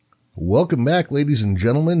Welcome back, ladies and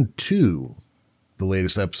gentlemen, to the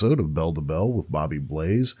latest episode of Bell to Bell with Bobby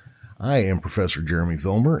Blaze. I am Professor Jeremy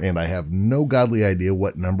Vilmer, and I have no godly idea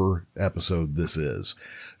what number episode this is.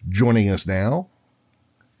 Joining us now,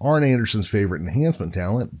 Arn Anderson's favorite enhancement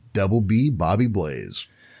talent, Double B, Bobby Blaze.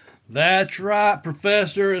 That's right,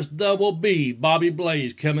 Professor. It's Double B, Bobby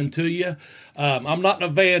Blaze, coming to you. I'm not in a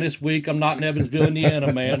van this week. I'm not in Evansville,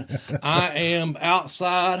 Indiana, man. I am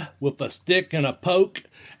outside with a stick and a poke,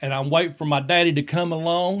 and I'm waiting for my daddy to come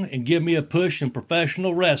along and give me a push in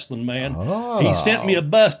professional wrestling, man. Oh. He sent me a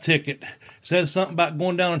bus ticket. Said something about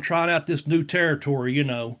going down and trying out this new territory, you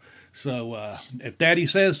know. So if Daddy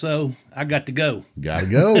says so, I got to go. Gotta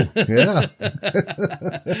go. Yeah.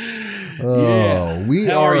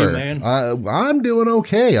 Yeah. How are you, man? I'm doing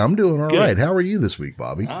okay. I'm doing all right. How are you this week,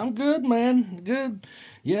 Bobby? I'm good, man. Good.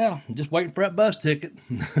 Yeah, just waiting for that bus ticket.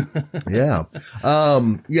 Yeah.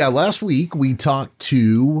 Last week we talked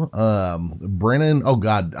to Brennan. Oh,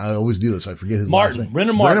 God, I always do this. I forget his last name.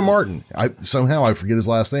 Brennan Martin. I forget his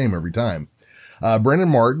last name every time. Brennan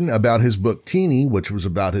Martin, about his book Teenie, which was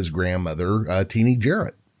about his grandmother, Teenie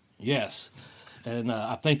Jarrett. Yes. And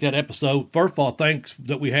I think that episode, first of all, thanks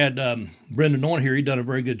that we had Brendan on here. He done a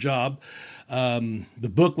very good job. The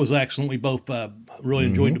book was excellent. We both really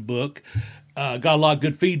enjoyed the book. Got a lot of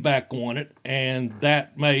good feedback on it. And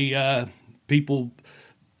that may people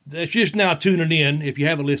that's just now tuning in. If you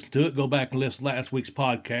haven't listened to it, go back and listen to last week's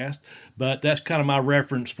podcast. But that's kind of my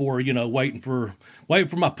reference for, waiting for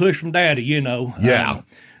my push from Daddy, Yeah.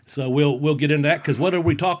 So we'll get into that, because what are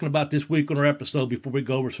we talking about this week on our episode before we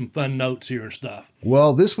go over some fun notes here and stuff?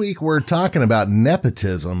 Well, this week we're talking about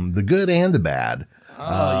nepotism, the good and the bad.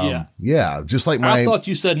 Yeah. Yeah, just like I thought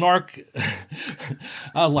you said I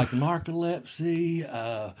was like narcolepsy,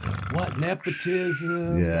 what,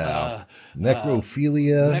 nepotism? Yeah.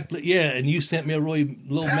 Necrophilia. And you sent me a really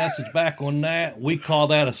little message back on that. We call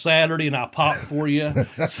that a Saturday, and I popped for you.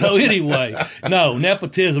 So anyway, no,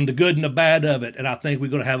 nepotism, the good and the bad of it. And I think we're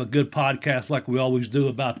going to have a good podcast like we always do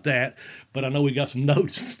about that. But I know we got some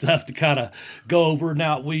notes and stuff to kind of go over.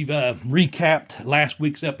 Now, we've recapped last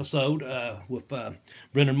week's episode with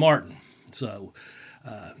Brendan Martin. So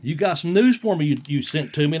you got some news for me you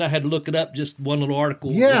sent to me, and I had to look it up, just one little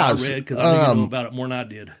article that I read, because I think you know about it more than I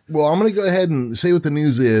did. Well, I'm going to go ahead and say what the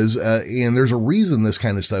news is, and there's a reason this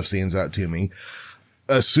kind of stuff stands out to me.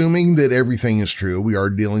 Assuming that everything is true, we are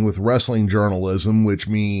dealing with wrestling journalism, which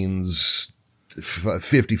means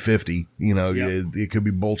 50-50, Yep. It could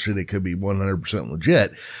be bullshit. It could be 100%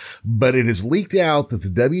 legit, but it is leaked out that the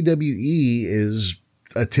WWE is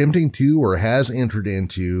attempting to, or has entered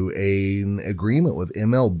into, an agreement with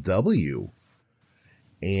MLW.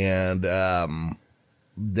 And,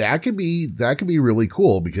 that could be really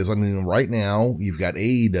cool, because right now you've got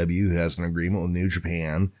AEW, who has an agreement with New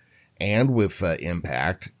Japan and with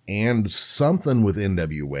Impact, and something with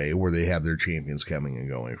NWA, where they have their champions coming and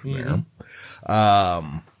going from there.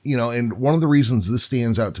 And one of the reasons this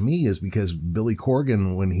stands out to me is because Billy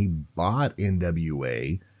Corgan, when he bought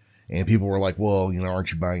NWA, and people were like, well,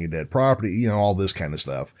 aren't you buying a dead property? All this kind of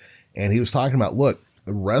stuff. And he was talking about, look,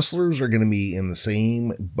 the wrestlers are going to be in the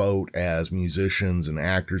same boat as musicians and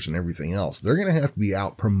actors and everything else. They're going to have to be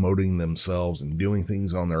out promoting themselves and doing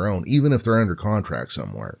things on their own, even if they're under contract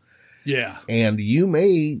somewhere. Yeah. And you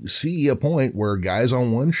may see a point where guys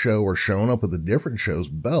on one show are showing up with a different show's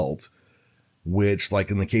belt, which, like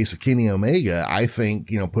in the case of Kenny Omega, I think,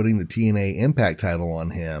 putting the TNA Impact title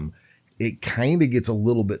on him, it kind of gets a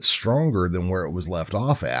little bit stronger than where it was left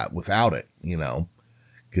off at without it,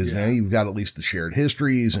 because now you've got at least the shared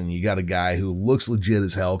histories, and you got a guy who looks legit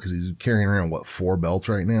as hell, because he's carrying around, 4 belts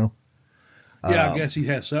right now? Yeah, I guess he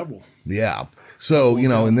has several. Yeah. So,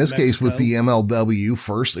 in this case with the MLW,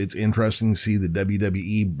 first, it's interesting to see the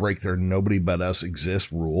WWE break their nobody but us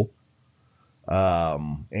exists rule.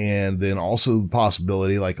 And then also the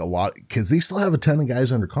possibility, because they still have a ton of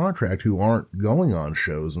guys under contract who aren't going on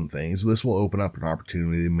shows and things. This will open up an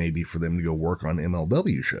opportunity maybe for them to go work on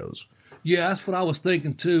MLW shows. Yeah, that's what I was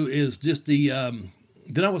thinking too, is just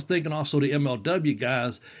then I was thinking also the MLW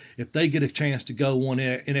guys, if they get a chance to go on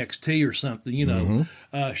NXT or something,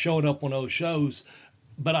 showing up on those shows.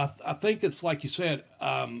 But I think it's like you said,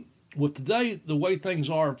 with today, the way things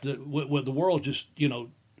are, with the world just,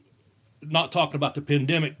 not talking about the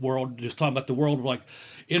pandemic world, just talking about the world of like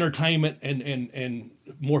entertainment and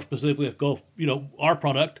more specifically, our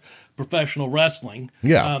product, professional wrestling.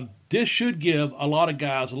 Yeah. This should give a lot of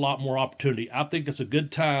guys a lot more opportunity. I think it's a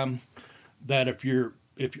good time that if you're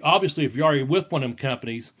if you're already with one of them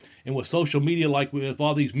companies, and with social media, like with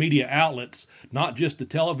all these media outlets, not just the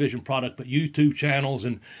television product, but YouTube channels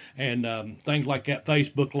and things like that,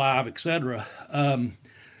 Facebook Live, etc. So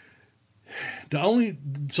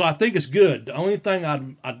I think it's good. The only thing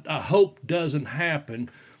I hope doesn't happen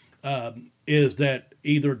is that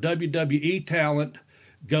either WWE talent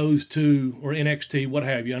goes to, or NXT, what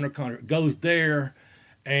have you, under contract, goes there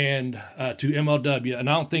and to MLW, and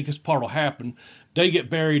I don't think this part will happen. They get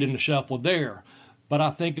buried in the shuffle there, but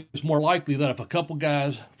I think it's more likely that if a couple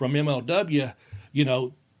guys from MLW,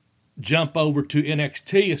 jump over to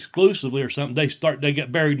NXT exclusively or something, they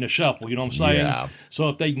get buried in the shuffle. You know what I'm saying? Yeah. So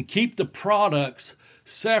if they can keep the products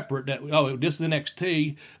separate, that this is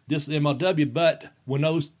NXT, this is MLW, but when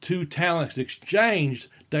those two talents exchange,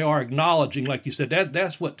 they are acknowledging, like you said,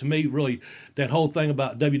 that's what, to me, really, that whole thing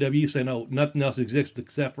about WWE saying, "Oh, nothing else exists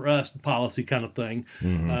except for us," policy kind of thing.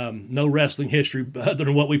 Mm-hmm. No wrestling history other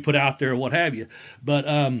than what we put out there or what have you. But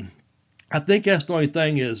I think that's the only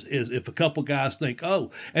thing is if a couple guys think,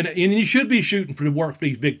 oh, and you should be shooting for the work for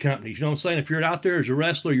these big companies. You know what I'm saying? If you're out there as a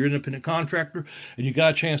wrestler, you're an independent contractor, and you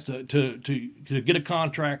got a chance to get a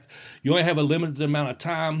contract, you only have a limited amount of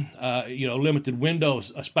time, limited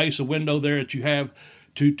windows, a space, a window there that you have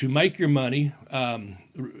to make your money.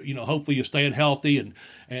 Hopefully you're staying healthy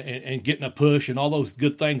and getting a push and all those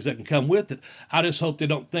good things that can come with it. I just hope they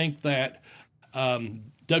don't think that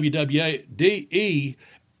WWE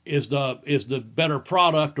is the better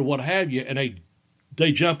product or what have you, and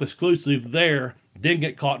they jump exclusively there, then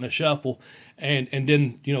get caught in a shuffle, and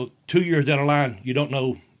then 2 years down the line you don't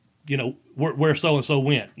know where so and so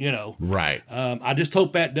went. Right. I just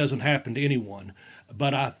hope that doesn't happen to anyone.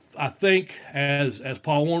 But I think as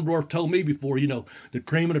Paul Orndorff told me before, the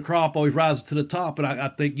cream of the crop always rises to the top, and I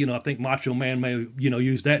think Macho Man may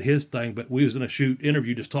use that his thing, but we was in a shoot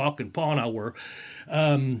interview just talking, Paul and I were.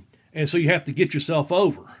 And so you have to get yourself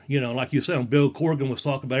over, like you said, Bill Corgan was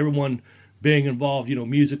talking about everyone being involved,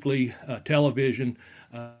 musically, television,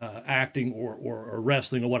 acting or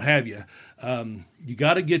wrestling or what have you. You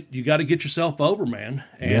got to get yourself over, man.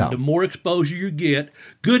 And the more exposure you get,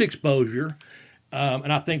 good exposure,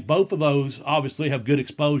 and I think both of those obviously have good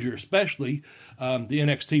exposure, especially the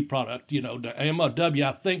NXT product. The MLW,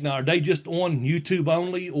 I think now, are they just on YouTube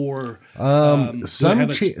only, or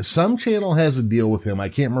some channel has a deal with them? I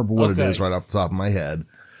can't remember what it is right off the top of my head.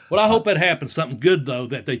 Well, I hope that happens. Something good though,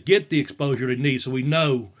 that they get the exposure they need, so we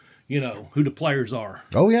know who the players are.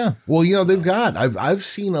 Oh yeah, well they've got. I've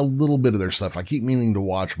seen a little bit of their stuff. I keep meaning to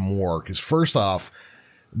watch more because first off,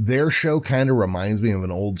 their show kind of reminds me of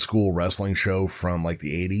an old school wrestling show from like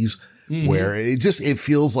the 80s, mm-hmm. where it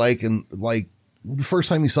feels like the first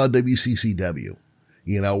time you saw WCCW,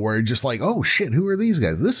 where it's just like, oh shit, who are these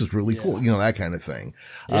guys? This is really cool. That kind of thing.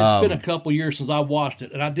 It's been a couple years since I watched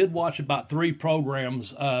it, and I did watch about 3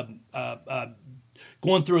 programs,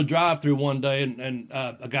 going through a drive-through one day, and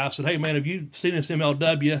a guy said, "Hey man, have you seen this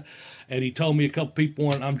MLW?" And he told me a couple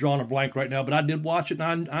people, and I'm drawing a blank right now, but I did watch it,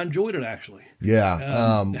 and I enjoyed it, actually.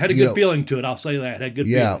 Yeah. Had a good feeling to it, I'll say that. Had a good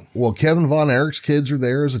feeling. Well, Kevin Von Erich's kids are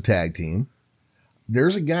there as a tag team.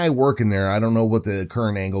 There's a guy working there. I don't know what the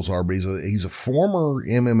current angles are, but he's a former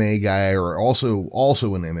MMA guy, or also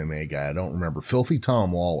an MMA guy. I don't remember. Filthy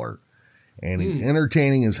Tom Lawler. And he's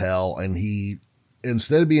entertaining as hell, and he,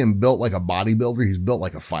 instead of being built like a bodybuilder, he's built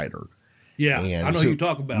like a fighter. Yeah, I know who you're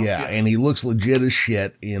talking about. Yeah, and he looks legit as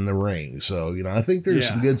shit in the ring. So, I think there's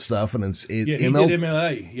some good stuff, and he did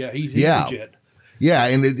MMA. Yeah, he's legit. Yeah,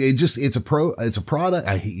 and it's a product.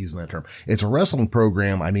 I hate using that term. It's a wrestling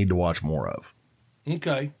program I need to watch more of.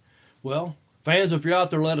 Okay. Well, fans, if you're out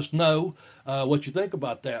there, let us know what you think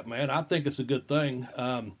about that, man. I think it's a good thing.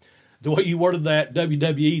 The way you worded that,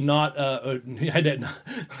 WWE had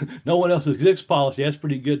that no one else exists policy. That's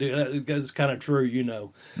pretty good. That's kind of true,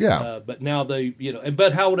 Yeah. But now they,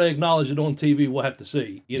 but how would they acknowledge it on TV? We'll have to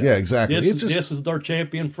see. Yeah, exactly. This is their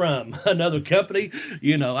champion from another company.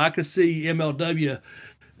 I could see MLW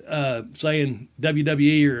saying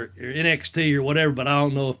WWE or NXT or whatever, but I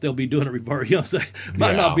don't know if they'll be doing it reverse.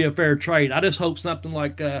 Might not be a fair trade. I just hope something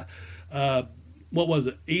like what was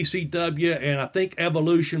it, ECW and I think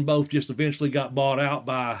Evolution both just eventually got bought out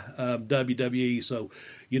by WWE. So,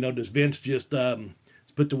 does Vince just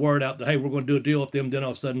put the word out that, hey, we're going to do a deal with them? Then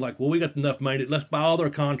all of a sudden, like, well, we got enough money, let's buy all their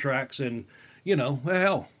contracts and,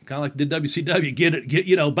 hell, kind of like did WCW,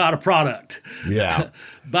 get buy the product. Yeah.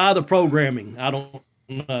 Buy the programming. I don't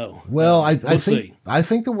know. Well, I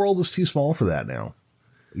think the world is too small for that now.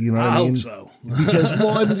 You know what I mean? Hope so.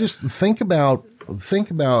 Because, just think about,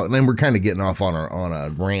 and then we're kind of getting off on a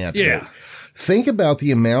rant. Yeah. Think about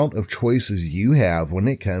the amount of choices you have when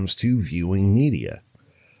it comes to viewing media.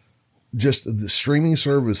 just the streaming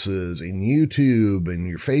services and YouTube and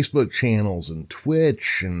your Facebook channels and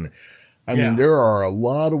Twitch. And I mean, there are a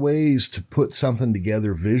lot of ways to put something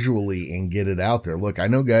together visually and get it out there. Look, I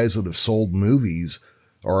know guys that have sold movies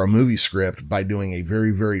or a movie script by doing a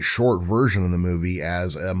very, very short version of the movie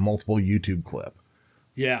as a multiple YouTube clip.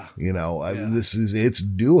 Yeah. You know, it's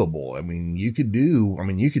doable. I mean, you could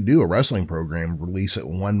do a wrestling program, release it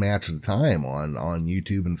one match at a time on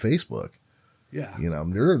YouTube and Facebook. Yeah. You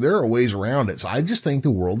know, there are ways around it. So I just think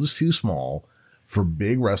the world is too small for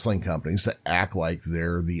big wrestling companies to act like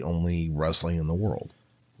they're the only wrestling in the world.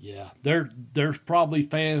 Yeah. There's probably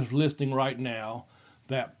fans listening right now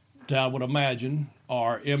that I would imagine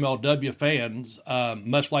are MLW fans,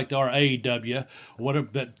 much like they are AEW, whatever,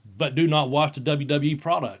 but do not watch the WWE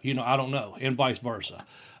product. You know, I don't know, and vice versa.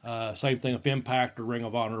 Same thing with Impact or Ring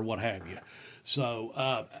of Honor or what have you.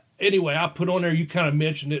 So anyway, I put on there, you kind of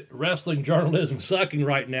mentioned it, wrestling journalism sucking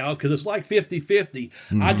right now because it's like 50-50.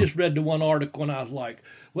 Mm-hmm. I just read the one article and I was like,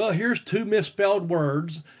 well, here's two misspelled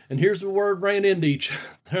words and here's the word ran into each other.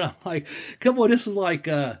 And I'm like, come on, this is like,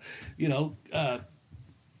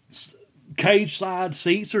 cage side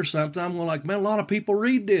seats or something. I'm like, man, a lot of people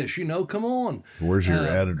read this, you know, come on. Where's your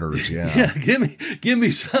editors? Yeah. Yeah, give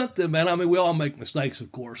me something, man. I mean, we all make mistakes,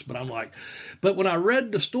 of course, but I'm like, but when I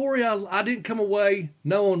read the story, I didn't come away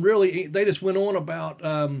knowing really, they just went on about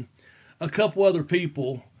a couple other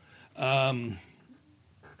people. I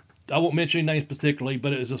won't mention any names particularly,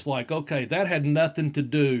 but it was just like, okay, that had nothing to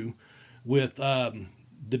do with the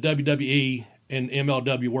WWE and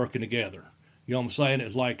MLW working together. You know what I'm saying?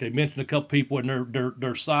 It's like they mentioned a couple people and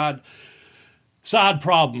their side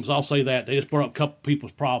problems. I'll say that. They just brought up a couple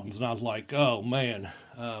people's problems. And I was like, oh, man,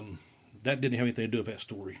 that didn't have anything to do with that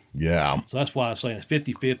story. Yeah. So that's why I was saying it's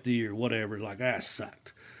 50-50 or whatever. Like, that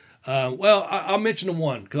sucked. Well, I'll mention the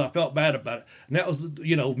one because I felt bad about it. And that was,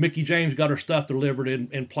 you know, Mickey James got her stuff delivered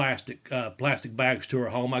in plastic bags to her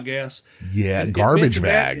home, I guess. Yeah, garbage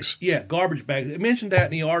bags. Garbage bags. It mentioned that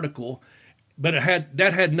in the article. But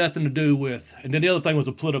that had nothing to do with, and then the other thing was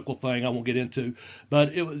a political thing I won't get into.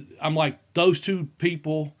 But I'm like, those two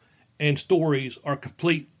people and stories are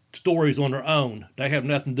complete stories on their own. They have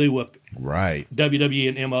nothing to do with WWE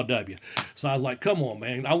and MLW. So I was like, come on,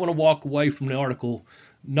 man. I want to walk away from the article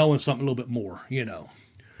knowing something a little bit more, you know.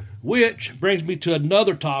 Which brings me to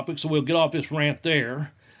another topic, so we'll get off this rant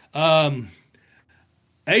there.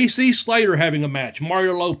 AC Slater having a match.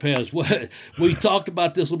 Mario Lopez. We talked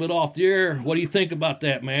about this a little bit off the air. What do you think about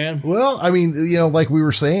that, man? Well, I mean, you know, like we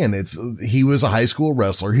were saying, he was a high school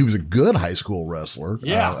wrestler. He was a good high school wrestler.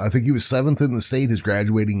 Yeah. I think he was 7th in the state his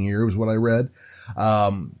graduating year was what I read.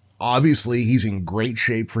 Obviously, he's in great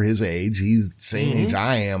shape for his age. He's the same age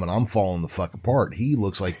I am, and I'm falling the fuck apart. He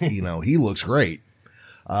looks like, you know, he looks great.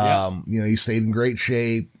 You know, he stayed in great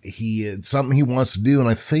shape. It's something he wants to do, and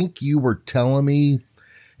I think you were telling me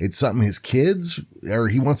it's something his kids, or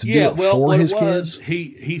he wants to do it for his kids.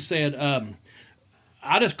 He said,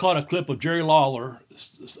 I just caught a clip of Jerry Lawler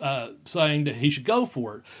saying that he should go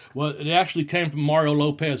for it. Well, it actually came from Mario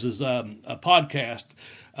Lopez's podcast.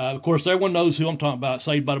 Of course, everyone knows who I'm talking about,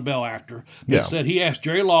 Saved by the Bell actor. But said he asked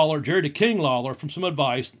Jerry the King Lawler, for some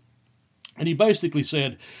advice. And he basically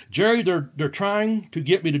said, Jerry, they're trying to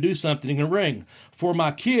get me to do something in the ring. For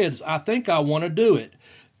my kids, I think I want to do it.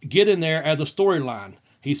 Get in there as a storyline.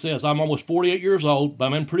 He says, I'm almost 48 years old, but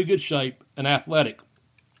I'm in pretty good shape and athletic.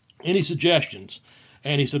 Any suggestions?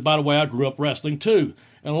 And he said, by the way, I grew up wrestling too.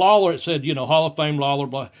 And Lawler, it said, you know, Hall of Fame Lawler,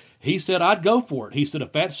 blah. He said, I'd go for it. He said,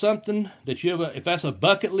 if that's something that you have, if that's a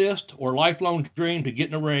bucket list or lifelong dream to get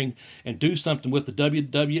in the ring and do something with the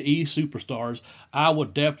WWE superstars, I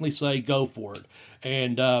would definitely say go for it.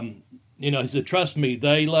 And, you know, he said, trust me,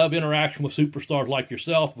 they love interaction with superstars like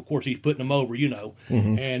yourself. Of course, he's putting them over, you know.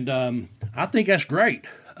 Mm-hmm. And I think that's great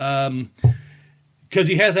because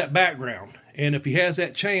he has that background. And if he has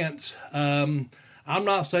that chance, I'm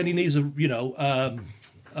not saying he needs a, you know,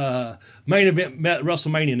 main event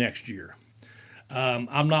WrestleMania next year.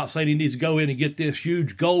 I'm not saying he needs to go in and get this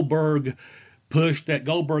huge Goldberg push that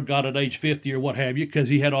Goldberg got at age 50 or what have you, because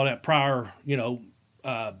he had all that prior, you know,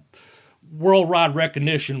 worldwide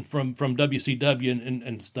recognition from WCW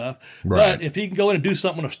and stuff. Right. But if he can go in and do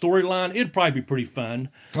something on a storyline, it'd probably be pretty fun.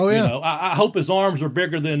 Oh, yeah. You know, I hope his arms are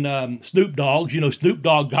bigger than Snoop Dogg's. You know, Snoop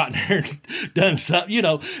Dogg got in there and done something, you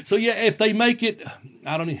know. So, yeah, if they make it,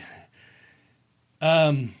 I don't know.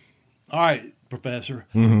 All right, Professor.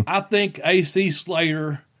 Mm-hmm. I think AC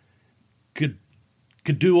Slater could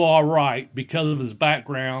do all right because of his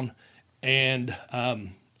background, and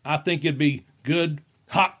I think it'd be good,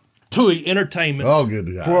 hot, tooey entertainment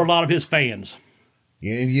for a lot of his fans.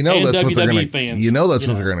 You know And that's what they're WWE going to. fans, You know that's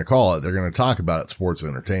what know. they're going to call it. They're going to talk about it sports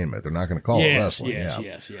entertainment. They're not going to call it wrestling.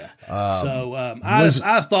 Yes. So I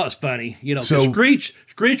just thought it's funny. You know, So-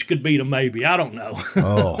 Screech could beat him maybe. I don't know.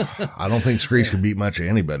 I don't think Screech can beat much of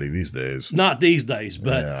anybody these days. Not these days.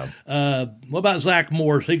 But what about Zach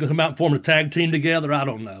Morris? He can come out and form a tag team together? I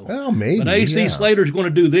don't know. Well, maybe. But AC yeah. Slater's going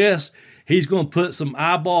to do this. He's going to put some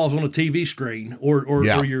eyeballs on a TV screen or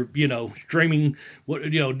your, streaming,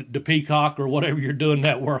 the Peacock or whatever you're doing,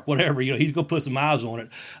 network, whatever. He's going to put some eyes on it,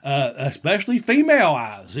 especially female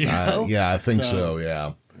eyes. Yeah, I think so.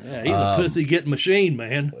 Yeah. Yeah, he's a pussy getting machine,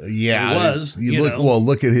 man. Yeah, he was.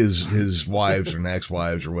 Look at his wives or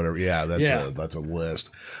ex-wives or whatever. Yeah, that's a list.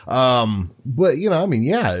 But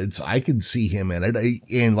I could see him in it.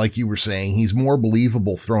 And like you were saying, he's more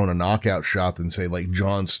believable throwing a knockout shot than say like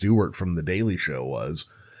Jon Stewart from The Daily Show was.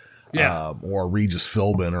 Yeah. Or Regis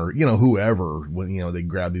Philbin or whoever when they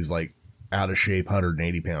grab these like out of shape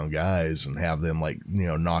 180-pound guys and have them like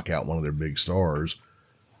knock out one of their big stars.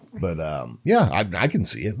 But I can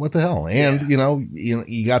see it. What the hell? And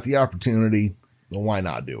you got the opportunity. Well, why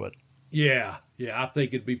not do it? Yeah. I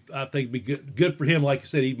think it'd be good for him. Like you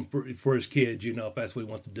said, even for his kids. If that's what he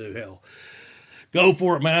wants to do, hell, go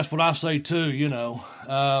for it, man. That's what I say too.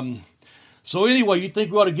 So anyway, you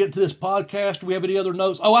think we ought to get to this podcast? Do we have any other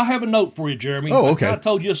notes? Oh, I have a note for you, Jeremy. Oh, okay. I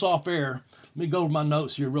told you this off air. Let me go over my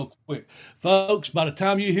notes here real quick, folks. By the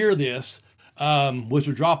time you hear this. Which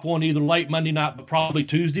will drop on either late Monday night, but probably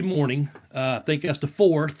Tuesday morning. I think that's the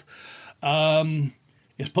 4th.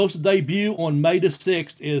 It's supposed to debut on May the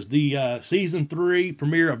 6th is the season 3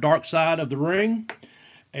 premiere of Dark Side of the Ring.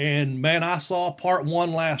 And man, I saw part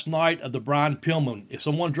 1 last night of the Brian Pillman. If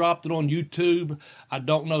someone dropped it on YouTube, I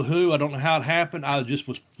don't know who, I don't know how it happened. I just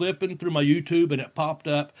was flipping through my YouTube and it popped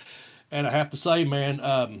up. And I have to say,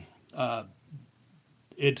 man,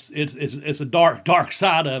 it's a dark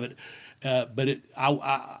side of it. But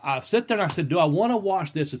I sit there and I said, do I want to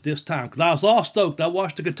watch this at this time? Because I was all stoked. I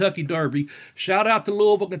watched the Kentucky Derby. Shout out to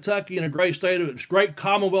Louisville, Kentucky, in a great state of it's great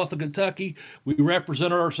Commonwealth of Kentucky. We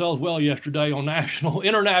represented ourselves well yesterday on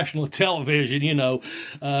international television,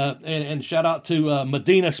 and shout out to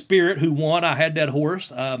Medina Spirit who won. I had that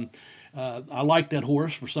horse. I liked that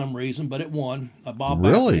horse for some reason, but it won. A Bob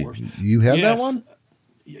Back Really? horse. You had that one?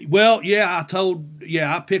 Well, yeah,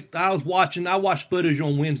 I watched footage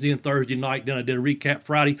on Wednesday and Thursday night, then I did a recap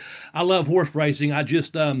Friday. I love horse racing. I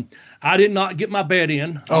just, I did not get my bet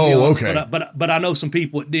in. Oh, okay. But I know some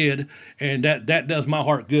people that did, and that does my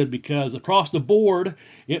heart good because across the board,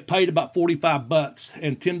 it paid about $45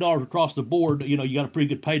 and $10 across the board. You got a pretty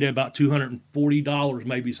good payday, about $240,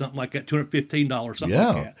 maybe something like that, $215, something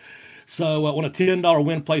like that. So on a $10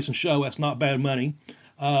 win, place, and show, that's not bad money.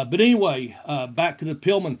 But anyway, back to the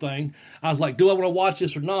Pillman thing. I was like, do I want to watch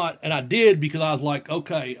this or not? And I did because I was like,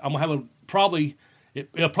 okay, I'm going to have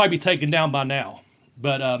it'll probably be taken down by now.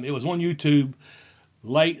 But it was on YouTube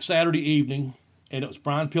late Saturday evening, and it was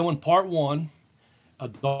Brian Pillman Part 1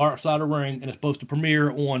 of The Dark Side of the Ring, and it's supposed to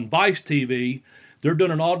premiere on Vice TV. They're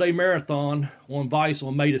doing an all-day marathon on Vice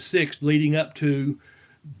on May the 6th leading up to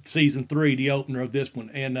Season 3, the opener of this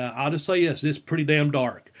one. And I'll just say this, it's pretty damn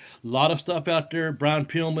dark. A lot of stuff out there. Brian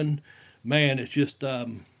Pillman, man, it's just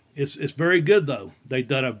it's very good though. They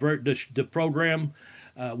done the program.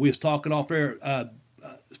 We was talking off air.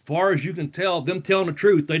 As far as you can tell, them telling the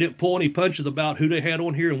truth. They didn't pull any punches about who they had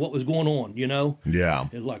on here and what was going on. Yeah.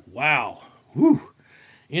 It's like wow. Whew.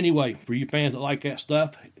 Anyway, for you fans that like that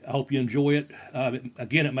stuff, I hope you enjoy it.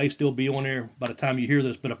 Again, it may still be on there by the time you hear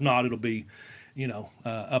this, but if not, it'll be,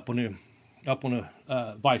 up on the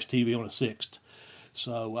Vice TV on the 6th.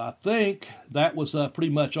 So I think that was pretty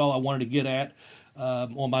much all I wanted to get at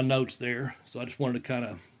on my notes there. So I just wanted to kind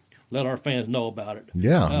of let our fans know about it.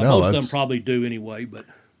 Yeah, most of them probably do anyway. But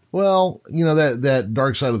well, that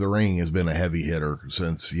Dark Side of the Ring has been a heavy hitter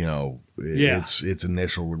since its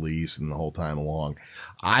initial release and the whole time along.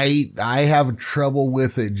 I have trouble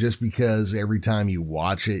with it just because every time you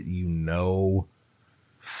watch it,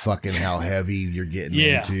 fucking how heavy you're getting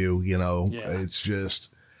into. It's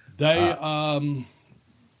just they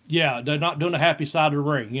they're not doing the happy side of the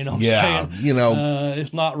ring, you know what I'm saying?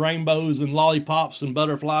 It's not rainbows and lollipops and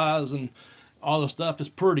butterflies and all the stuff is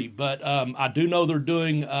pretty, but I do know they're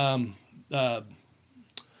doing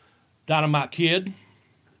Dynamite Kid.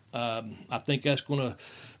 I think that's going to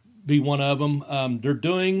be one of them.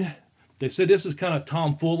 They said this is kind of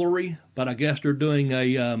tomfoolery, but I guess they're doing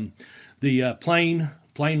the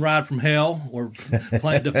plane ride from hell, or they're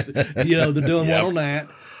doing one on that.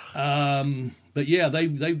 But yeah,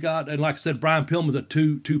 they've got, and like I said, Brian Pillman's a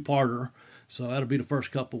two-parter, so that'll be the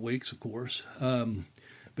first couple of weeks, of course.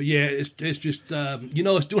 But but yeah, it's just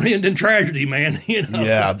it's doing end in tragedy, man.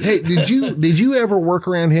 Yeah. Hey, did you ever work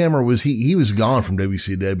around him, or was he was gone from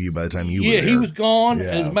WCW by the time you were there? Yeah, he was gone. Yeah.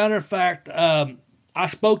 As a matter of fact, I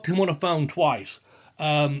spoke to him on the phone twice.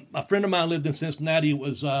 A friend of mine lived in Cincinnati,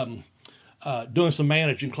 was doing some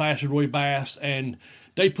managing, Clash of Roy Bass, and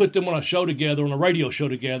they put them on a show together, on a radio show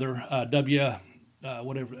together,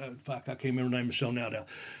 whatever, fuck, I can't remember the name of the show now.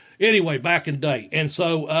 Anyway, back in the day. And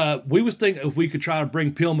so we was thinking if we could try to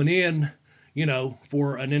bring Pillman in,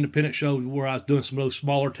 for an independent show where I was doing some of those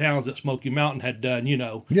smaller towns that Smoky Mountain had done,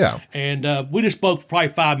 Yeah. And we just spoke for probably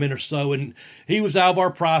 5 minutes or so, and he was out of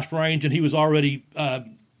our price range, and he was already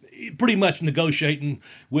pretty much negotiating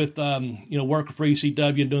with, working for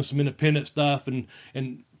ECW and doing some independent stuff, and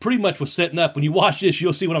pretty much was setting up. When you watch this,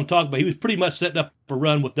 you'll see what I'm talking about. He was pretty much setting up a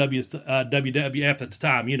run with WWF at the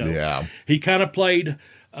time, Yeah. He kind of played,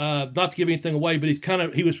 not to give anything away, but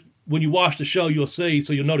he was, when you watch the show, you'll see,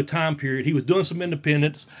 so you'll know the time period. He was doing some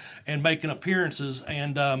independents and making appearances,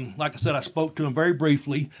 and like I said, I spoke to him very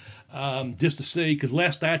briefly, just to see, because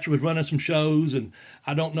Les Thatcher was running some shows, and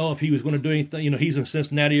I don't know if he was going to do anything. He's in the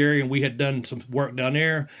Cincinnati area, and we had done some work down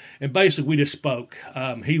there, and basically we just spoke.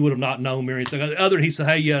 He would have not known me or anything. Other than he said,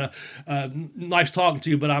 hey, nice talking to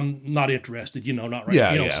you, but I'm not interested, not right.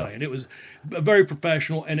 Yeah, what I'm saying? It was very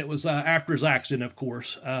professional, and it was after his accident, of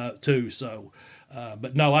course, too, so...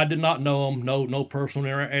 but no, I did not know him. No personal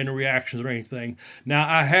reactions or anything. Now,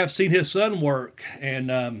 I have seen his son work, and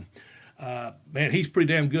man, he's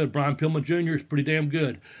pretty damn good. Brian Pillman Jr. is pretty damn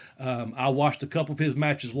good. I watched a couple of his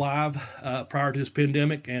matches live prior to this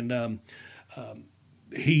pandemic, and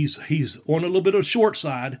he's on a little bit of the short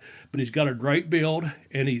side, but he's got a great build,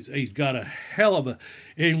 and he's got a hell of a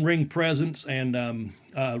in-ring presence and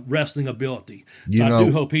wrestling ability. So I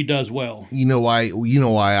do hope he does well. You know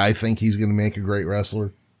why I think he's going to make a great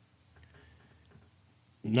wrestler?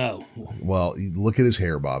 No. Well, look at his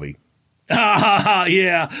hair, Bobby.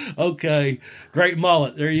 Yeah. Okay. Great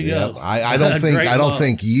mullet. There you go. I don't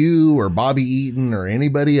think you or Bobby Eaton or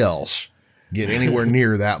anybody else get anywhere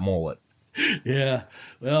near that mullet. Yeah.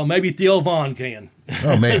 Well, maybe Theo Vaughn can.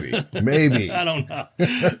 Oh, maybe. I don't know.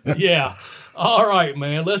 Yeah. All right,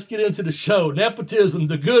 man. Let's get into the show. Nepotism,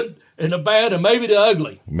 the good and the bad, and maybe the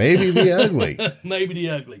ugly. Maybe the ugly. Maybe the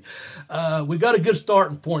ugly. We got a good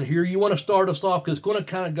starting point here. You want to start us off, because it's going to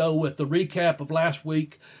kind of go with the recap of last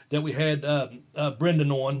week that we had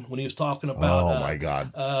Brendan on when he was talking about my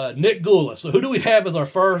God. Nick Gulas. So who do we have as our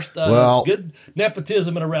first good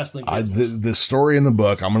nepotism in a wrestling business? The story in the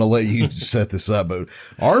book, I'm going to let you set this up, but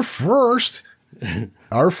our first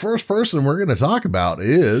person we're going to talk about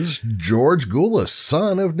is George Gulas,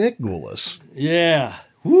 son of Nick Gulas. Yeah.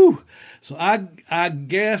 Whew. So I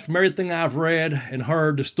guess from everything I've read and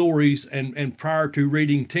heard, the stories, and prior to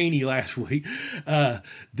reading Teeny last week,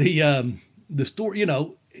 the story,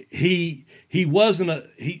 he wasn't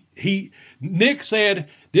Nick said,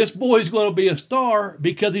 this boy's going to be a star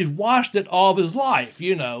because he's watched it all of his life,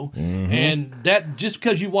 Mm-hmm. And that just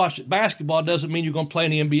because you watch basketball doesn't mean you're going to play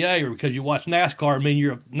in the NBA, or because you watch NASCAR, I mean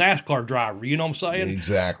you're a NASCAR driver, you know what I'm saying?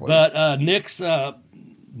 Exactly. But Nick's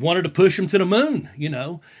wanted to push him to the moon,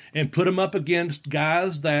 and put him up against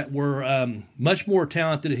guys that were much more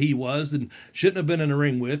talented than he was and shouldn't have been in the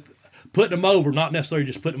ring with, putting him over, not necessarily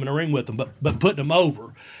just putting him in the ring with him, but putting him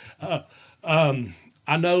over.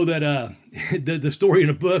 I know that the story in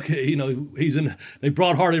the book, they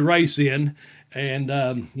brought Harley Race in, and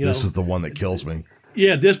this is the one that kills me.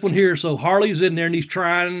 Yeah, this one here. So Harley's in there and he's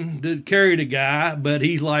trying to carry the guy, but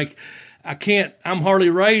he's like, I'm Harley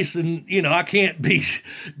Race, and I can't be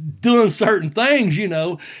doing certain things,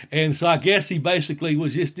 and so I guess he basically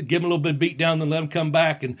was just to give him a little bit of beat down and let him come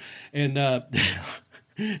back, and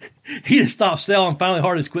he just stopped selling. Finally,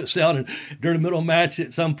 Harley quit selling during the middle of the match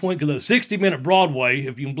at some point, because a 60-minute Broadway,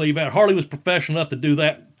 if you can believe that, Harley was professional enough to do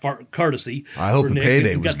that for courtesy. I hope the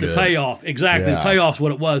payday was good. The payoff, exactly. Yeah. The payoff's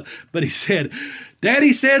what it was. But he said,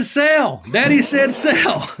 "Daddy said sell. Daddy said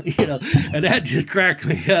sell." And that just cracked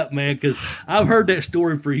me up, man, because I've heard that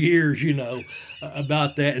story for years,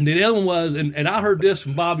 about that. And the other one was, and I heard this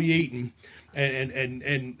from Bobby Eaton,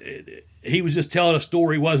 and he was just telling a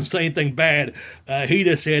story. He wasn't saying anything bad. He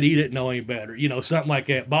just said he didn't know any better, something like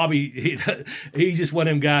that. Bobby, he's just one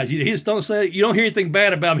of them guys. He just don't say, you don't hear anything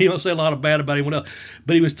bad about him. He don't say a lot of bad about anyone else.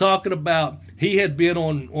 But he was talking about, he had been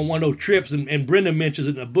on one of those trips, and Brendan mentions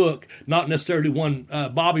it in the book, not necessarily one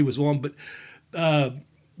Bobby was on, but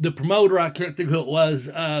the promoter, I can't think who it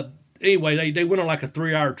was, anyway, they went on like a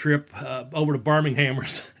 3-hour trip over to Birmingham,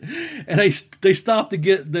 and they stopped to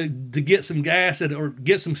get some gas or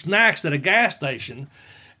get some snacks at a gas station,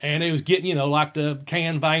 And they was getting, like the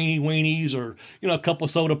canned Veiny Weenies or, a couple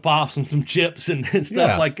of soda pops and some chips and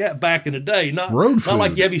stuff like that back in the day. Not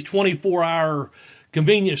like you have these 24-hour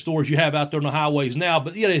convenience stores you have out there on the highways now,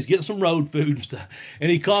 but he's getting some road food and stuff. And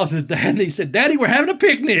he calls his dad and he said, "Daddy, we're having a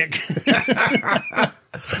picnic."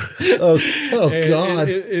 God.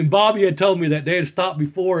 And Bobby had told me that they had stopped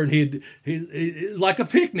before and it was like a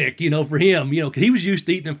picnic, for him, because he was used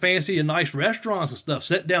to eating in fancy and nice restaurants and stuff,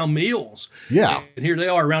 set down meals. Yeah. And here they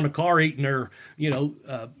are around the car eating their,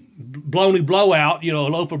 bologna blowout, a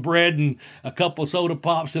loaf of bread and a couple of soda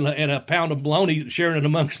pops and a pound of bologna, sharing it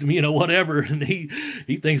amongst them, whatever. And he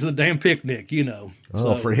thinks it's a damn picnic, Oh,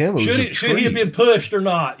 So, for him, it was a should he have been pushed or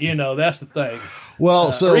not? That's the thing.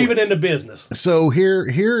 Well, or even in the business. So here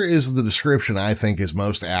is the description I think is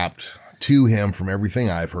most apt to him from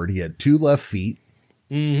everything I've heard. He had 2 left feet.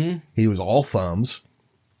 Mm-hmm. He was all thumbs.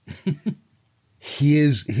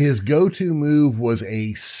 His go-to move was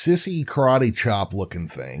a sissy karate chop looking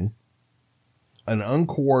thing, an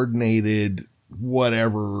uncoordinated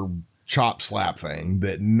whatever chop slap thing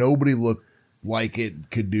that nobody looked like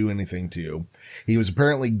it could do anything to. He was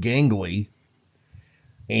apparently gangly,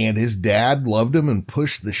 and his dad loved him and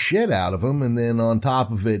pushed the shit out of him. And then on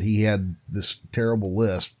top of it, he had this terrible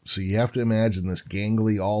lisp. So you have to imagine this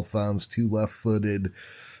gangly, all thumbs, 2 left-footed,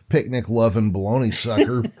 picnic-loving baloney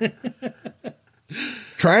sucker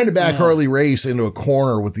trying to back Harley Race into a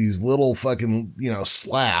corner with these little fucking,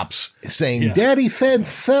 slaps saying, "Daddy said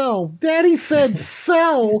so. Daddy said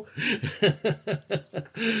so."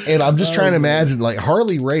 And I'm just trying to imagine, like,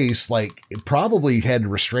 Harley Race, like, probably had to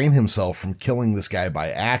restrain himself from killing this guy by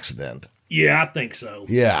accident. Yeah, I think so.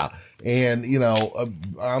 Yeah. And,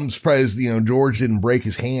 I'm surprised, George didn't break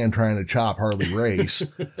his hand trying to chop Harley Race.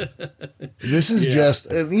 This is just,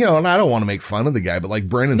 and I don't want to make fun of the guy, but like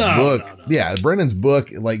Brennan's book. No. Yeah. Brennan's book,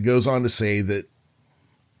 like, goes on to say that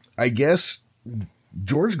I guess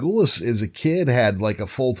George Gulas as a kid had like a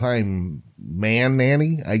full-time man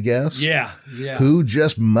nanny, I guess. Yeah. Yeah. Who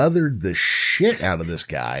just mothered the shit out of this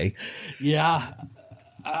guy. Yeah.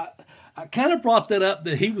 I kind of brought that up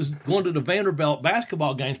that he was going to the Vanderbilt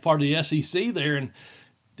basketball games, part of the SEC there, and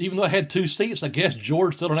even though I had 2 seats, I guess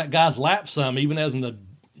George sat on that guy's lap some, even as a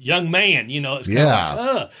young man, It's kind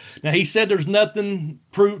of like, Now, he said there's nothing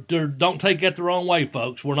proved, or don't take that the wrong way,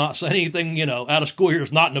 folks. We're not saying anything, out of school here.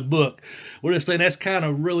 It's not in the book. We're just saying that's kind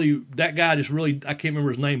of really, that guy just really, I can't remember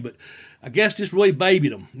his name, but I guess just really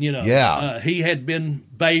babied him, Yeah. He had been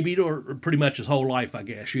babied or pretty much his whole life, I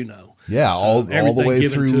guess, Yeah, all the way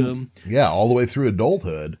given through. To him. Yeah, all the way through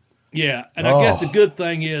adulthood. Yeah, and I guess the good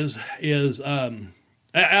thing is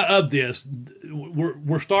of this,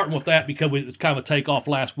 we're starting with that because it's kind of a takeoff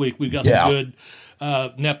last week. We've got some good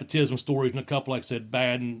nepotism stories and a couple, like I said,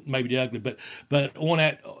 bad and maybe the ugly. But on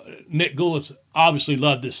that, Nick Gulas obviously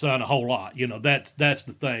loved his son a whole lot. That's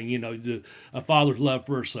the thing. A father's love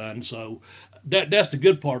for his son. So that's the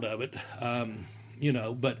good part of it.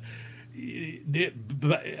 But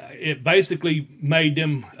it basically made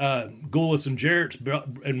them Gulas and Jarrett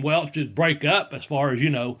and Welch just break up as far as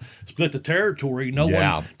split the territory.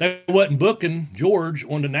 They wasn't booking George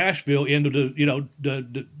on the Nashville end of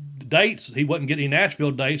the dates. He wasn't getting any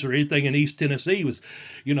Nashville dates or anything in East Tennessee. He was,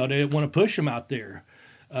 they didn't want to push him out there.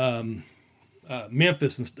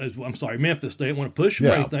 Memphis. They didn't want to push him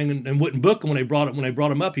or anything, and wouldn't book him when they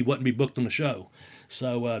brought him up. He wouldn't be booked on the show.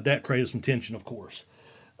 So that created some tension, of course.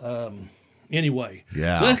 Anyway,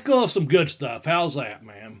 let's go with some good stuff. How's that,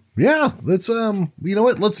 man? Yeah, let's you know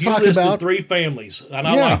what? Let's talk about 3 families, and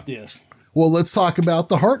I like this. Well, let's talk about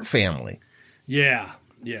the Hart family. Yeah.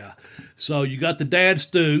 So you got the dad,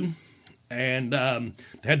 Stu, and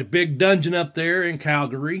had the big dungeon up there in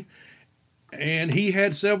Calgary, and he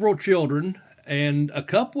had several children, and a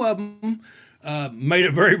couple of them made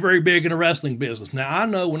it very, very big in the wrestling business. Now, I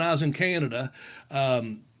know when I was in Canada,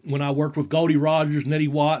 when I worked with Goldie Rogers and Eddie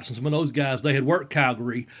Watts and some of those guys, they had worked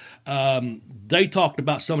Calgary. They talked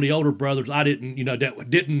about some of the older brothers I didn't,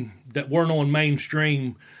 that weren't on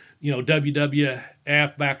mainstream,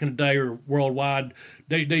 WWF back in the day or worldwide.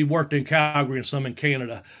 They worked in Calgary and some in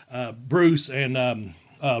Canada. Bruce and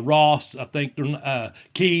Ross, I think,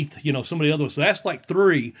 Keith, some of the others. So that's like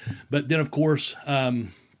 3. But then, of course, the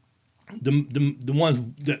ones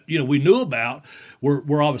that we knew about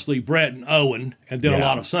were obviously Brett and Owen, and then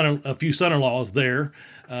a few son-in-laws there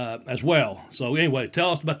as well. So anyway,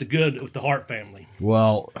 tell us about the good with the Hart family.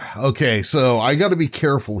 Well, okay, so I got to be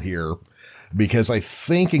careful here because I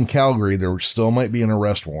think in Calgary there still might be an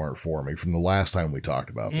arrest warrant for me from the last time we talked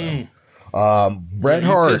about them. Bret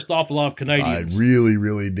Hart pissed off a lot of Canadians. I really,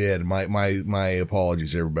 really did. My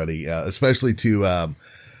apologies, everybody, especially to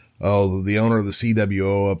Oh, the owner of the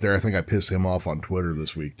CWO up there. I think I pissed him off on Twitter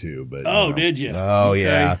this week too. But did you? Oh, okay.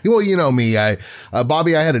 Yeah. Well, you know me.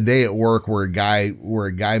 Bobby, I had a day at work where a guy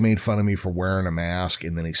made fun of me for wearing a mask,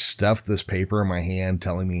 and then he stuffed this paper in my hand,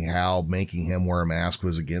 telling me how making him wear a mask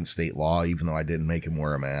was against state law, even though I didn't make him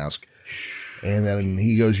wear a mask. And then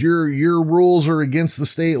he goes, your rules are against the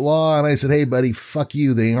state law. And I said, hey, buddy, fuck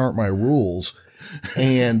you. They aren't my rules.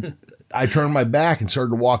 And I turned my back and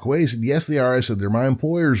started to walk away. He said, yes, they are. I said, they're my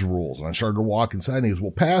employer's rules. And I started to walk inside, and he goes,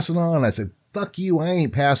 well, pass it on. I said, fuck you. I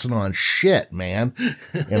ain't passing on shit, man.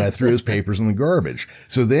 And I threw his papers in the garbage.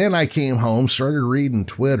 So then I came home, started reading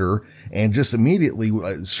Twitter, and just immediately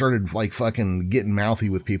started like fucking getting mouthy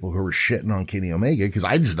with people who were shitting on Kenny Omega, because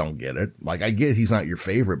I just don't get it. Like, I get he's not your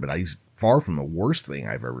favorite, but he's far from the worst thing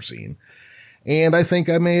I've ever seen. And I think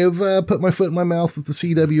I may have put my foot in my mouth with the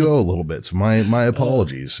CWO a little bit. So my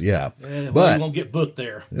apologies. Yeah. But you won't get booked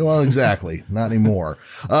there. Well, exactly. Not anymore.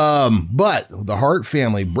 But the Hart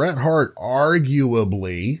family, Bret Hart,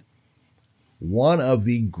 arguably one of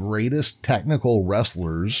the greatest technical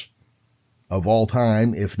wrestlers of all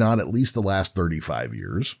time, if not at least the last 35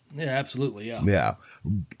 years. Yeah, absolutely. Yeah. Yeah.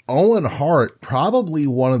 Owen Hart, probably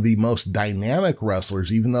one of the most dynamic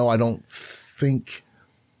wrestlers, even though I don't think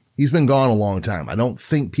he's been gone a long time. I don't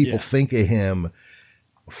think people think of him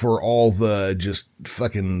for all the just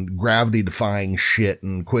fucking gravity defying shit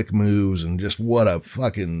and quick moves and just what a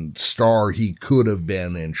fucking star he could have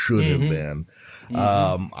been and should have been.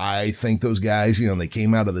 I think those guys, they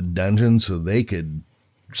came out of the dungeon so they could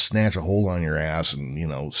snatch a hold on your ass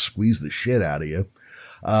and, squeeze the shit out of you.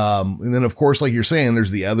 And then of course, like you're saying,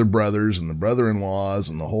 there's the other brothers and the brother-in-laws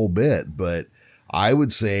and the whole bit. But I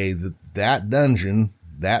would say that dungeon,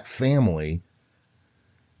 that family,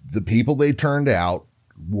 the people they turned out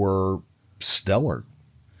were stellar.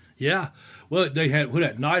 Yeah. Well, they had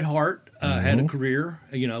Neidhart had a career,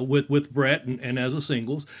 with Bret and as a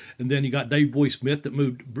singles. And then you got Dave Boy Smith that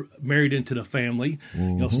married into the family,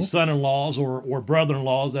 son-in-laws or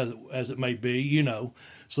brother-in-laws as it may be,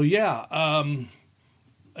 So, yeah.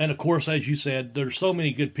 And of course, as you said, there's so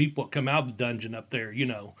many good people that come out of the dungeon up there,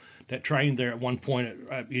 that trained there at one point,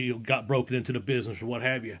 got broken into the business or what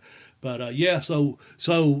have you. But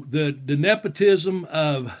so the nepotism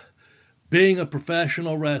of being a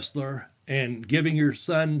professional wrestler and giving your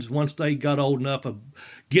sons, once they got old enough, of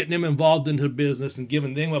getting them involved into the business and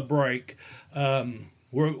giving them a break,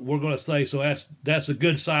 we're going to say, so that's a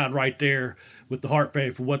good side right there with the Hart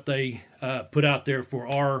family for what they put out there for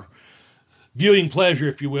our viewing pleasure,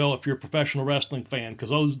 if you will, if you're a professional wrestling fan, because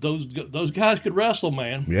those guys could wrestle,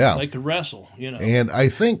 man. Yeah, they could wrestle. And I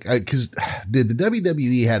think because did the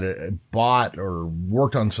WWE had a bought or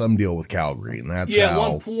worked on some deal with Calgary, and that's at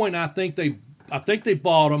one point I think they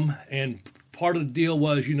bought them, and part of the deal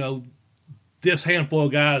was this handful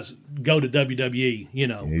of guys go to WWE.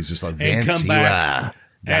 He's just like Vince,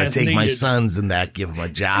 gotta take my sons and give them a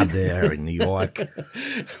job there in New York.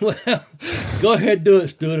 Well, go ahead and do it,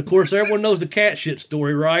 Stuart. Of course, everyone knows the cat shit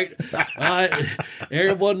story, right?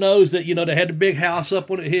 Everyone knows that, they had the big house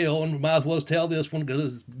up on a hill, and might as well tell this one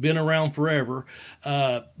because it's been around forever.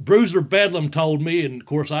 Bruiser Bedlam told me, and of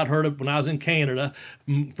course I'd heard it when I was in Canada,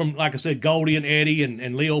 from, like I said, Goldie and Eddie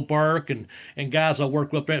and Leo Burke and guys I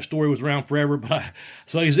worked with. That story was around forever.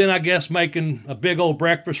 So he's in, I guess, making a big old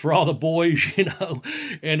breakfast for all the boys,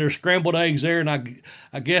 and there's scrambled eggs there, and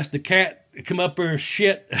I guess the cat come up there and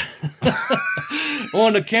shit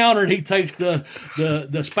on the counter, and he takes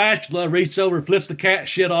the spatula, reaches over and flips the cat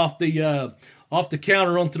shit off the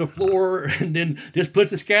counter onto the floor, and then just puts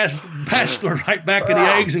the spatula right back in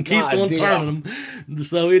the eggs and keeps on turning them.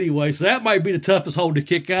 So anyway, that might be the toughest hold to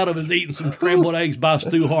kick out of, is eating some scrambled eggs by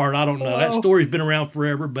Stu Hart. I don't know. That story's been around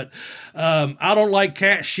forever, but I don't like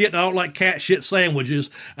cat shit, and I don't like cat shit sandwiches,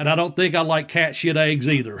 and I don't think I like cat shit eggs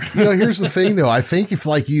either. Here's the thing, though. I think if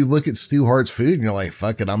you look at Stu Hart's food and you're like,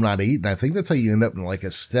 fuck it, I'm not eating, I think that's how you end up in like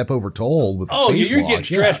a step over toehold with a face you're lock. Getting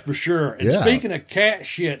stressed for sure. And speaking of cat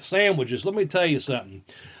shit sandwiches, let me tell you something.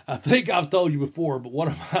 I think I've told you before, but one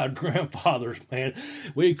of my grandfathers, man,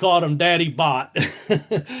 we called him Daddy Bot.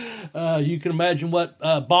 You can imagine what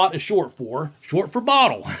Bot is short for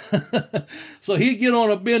bottle. So he'd get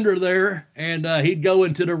on a bender there, and he'd go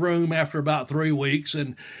into the room after about 3 weeks,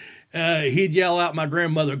 and he'd yell out my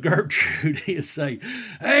grandmother, Gertrude. He'd say,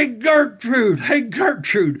 hey, Gertrude, hey,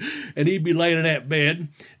 Gertrude. And he'd be laying in that bed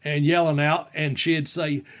and yelling out, and she'd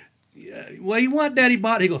say, well, you want Daddy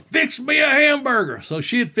Bot? He'd go, fix me a hamburger. So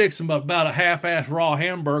she'd fix him about a half-ass raw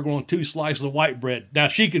hamburger on 2 slices of white bread. Now,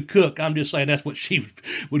 she could cook. I'm just saying that's what she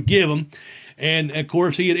would give him. And, of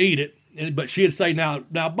course, he'd eat it. but she'd say, now,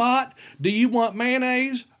 Bot, do you want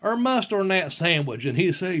mayonnaise or mustard on that sandwich? And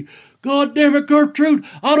he'd say, God damn it, Gertrude,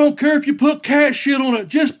 I don't care if you put cat shit on it.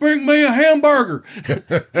 Just bring me a hamburger.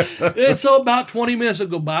 And so about 20 minutes would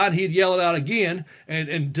go by, and he'd yell it out again.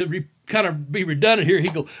 And to kind of be redundant here,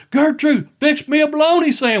 he'd go, Gertrude, fix me a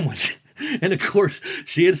bologna sandwich. And, of course,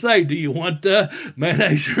 she'd say, do you want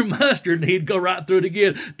mayonnaise or mustard? And he'd go right through it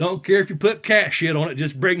again. Don't care if you put cat shit on it.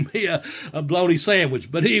 Just bring me a bologna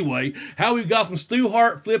sandwich. But anyway, how we got from Stu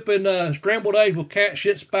Hart flipping scrambled eggs with cat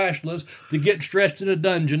shit spatulas to getting stretched in a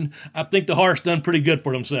dungeon, I think the Harts done pretty good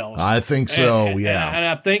for themselves. I think so,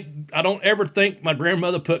 yeah. And I don't ever think my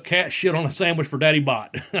grandmother put cat shit on a sandwich for Daddy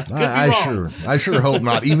Bot. I sure hope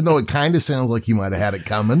not, even though it kind of sounds like you might have had it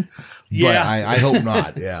coming. But I hope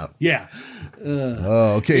not, yeah. Yeah.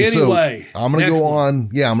 Okay, anyway, so I'm going to go one. on.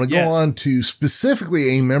 Yeah, I'm going to go on to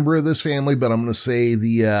specifically a member of this family, but I'm going to say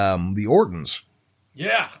the Ortons.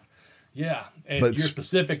 Yeah. And But your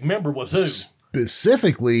specific member was who?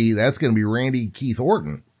 Specifically, that's going to be Randy Keith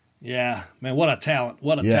Orton. Yeah, man, what a talent.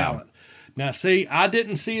 What a talent. Now, see, I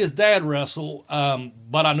didn't see his dad wrestle,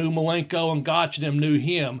 but I knew Malenko and Gotch and them knew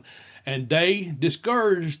him, and they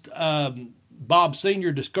discouraged, Bob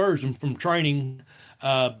Sr. discouraged him from training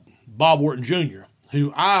Bob Orton Jr.,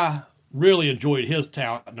 who I really enjoyed his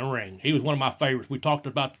talent in the ring. He was one of my favorites. We talked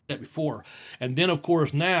about that before. And then, of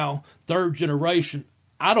course, now, third generation,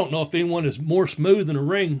 I don't know if anyone is more smooth in the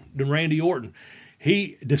ring than Randy Orton.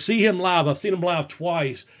 To see him live, I've seen him live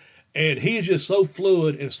twice, and he is just so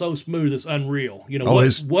fluid and so smooth, it's unreal. You know,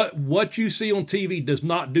 what you see on TV does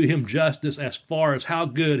not do him justice as far as how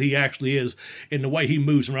good he actually is in the way he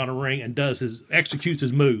moves around the ring and executes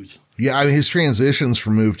his moves. Yeah, I mean, his transitions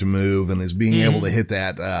from move to move and his being able to hit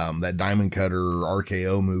that diamond cutter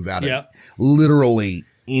RKO move out of literally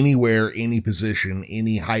anywhere, any position,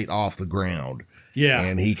 any height off the ground. Yeah.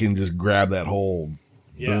 And he can just grab that hold.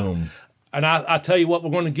 Boom. And I tell you what, we're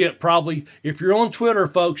going to get probably, if you're on Twitter,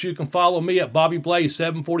 folks, you can follow me at Bobby Blaze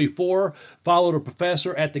 744, follow the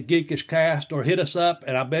professor at the Geekish Cast, or hit us up,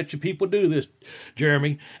 and I bet you people do this,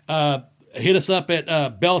 Jeremy, hit us up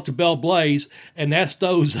at Bell to Bell Blaze, and that's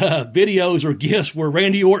those videos or GIFs where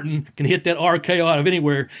Randy Orton can hit that RKO out of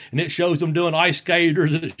anywhere, and it shows them doing ice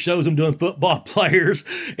skaters, and it shows them doing football players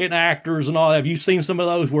and actors and all that. Have you seen some of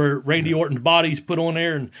those where Randy Orton's body's put on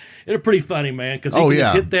there? And they're pretty funny, man, because he can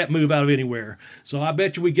just hit that move out of anywhere. So I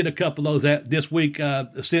bet you we get a couple of those this week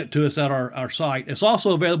sent to us at our site. It's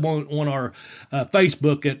also available on our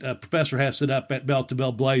Facebook at Professor has set up at Bell to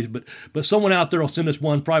Bell Blaze, but someone out there will send us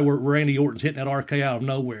one probably where Randy Orton's hitting that RK out of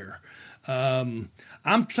nowhere.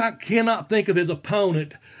 I cannot think of his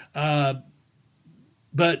opponent,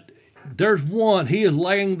 but there's one. He is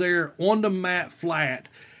laying there on the mat flat,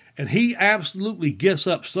 and he absolutely gets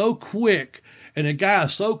up so quick, and the guy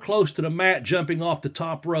is so close to the mat jumping off the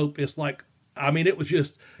top rope. It's like, I mean, it was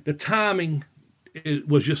just, the timing, it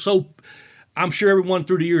was just so, I'm sure everyone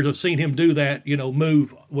through the years have seen him do that,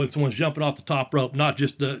 move when someone's jumping off the top rope, not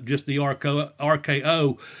just the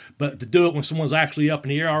RKO, but to do it when someone's actually up in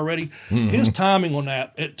the air already. Mm-hmm. His timing on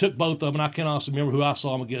that, it took both of them, and I can't honestly remember who I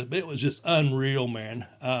saw him against, but it was just unreal, man.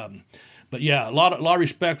 But yeah, a lot of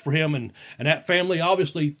respect for him and that family.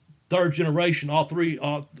 Obviously, third generation, all three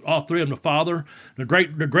of them, the father, the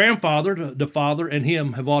grandfather, the father, and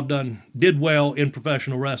him have all did well in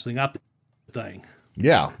professional wrestling, I think.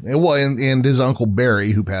 Yeah, and his uncle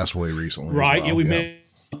Barry, who passed away recently. Right, well. yeah, we met a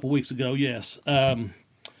couple weeks ago, yes.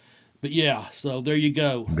 But yeah, so there you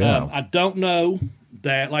go. Yeah. I don't know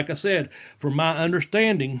that, like I said, from my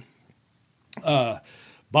understanding, Bob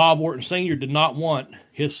Orton Sr. did not want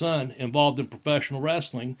his son involved in professional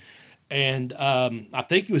wrestling. And I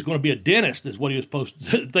think he was going to be a dentist is what he was supposed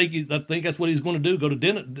to think. I think that's what he's going to do, go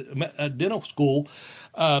to dental school.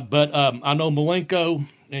 But I know Malenko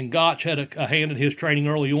and Gotch had a hand in his training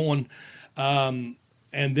early on. And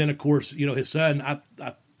then, of course, his son,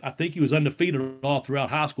 I think he was undefeated all throughout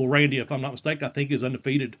high school. Randy, if I'm not mistaken, I think he was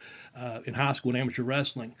undefeated in high school in amateur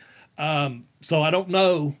wrestling. So I don't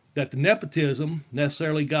know that the nepotism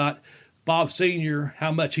necessarily got Bob Sr.,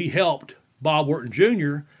 how much he helped Bob Orton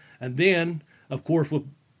Jr., and then, of course,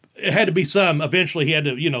 it had to be some. Eventually, he had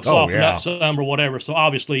to, soften up some or whatever. So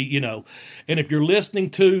obviously, and if you're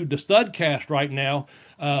listening to the Studcast right now,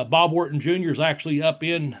 Bob Orton Jr. is actually up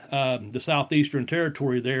in the Southeastern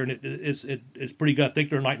Territory there, and it's pretty good. I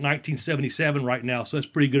think they're in like 1977 right now, so it's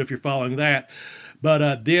pretty good if you're following that.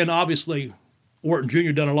 But then, obviously, Orton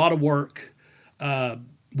Jr. done a lot of work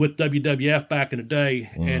with WWF back in the day,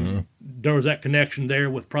 and there was that connection there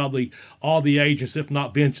with probably all the agents, if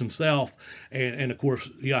not Vince himself. And of course,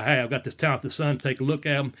 yeah, hey, I've got this talented son. Take a look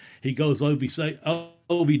at him. He goes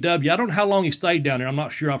OVW. I don't know how long he stayed down there. I'm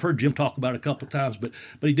not sure. I've heard Jim talk about it a couple of times, but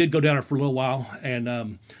he did go down there for a little while,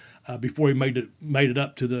 and before he made it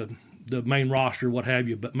up to the main roster, what have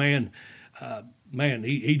you. But man,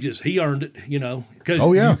 he earned it, because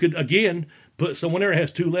you could again put someone there that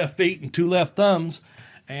has 2 left feet and 2 left thumbs.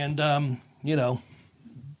 And,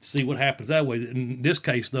 see what happens that way. In this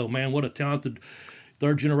case, though, man, what a talented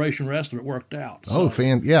third-generation wrestler. It worked out. So.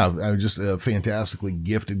 Just a fantastically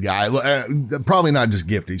gifted guy. Probably not just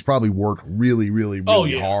gifted. He's probably worked really, really,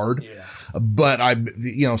 really hard. Yeah. But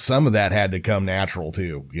some of that had to come natural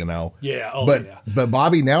too, Yeah. But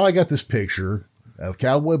Bobby, now I got this picture of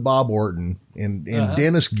Cowboy Bob Orton in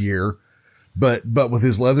dentist gear, but with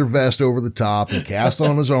his leather vest over the top and cast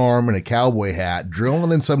on his arm and a cowboy hat,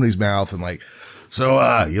 drilling in somebody's mouth and like,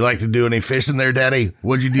 so, you like to do any fishing there, Daddy?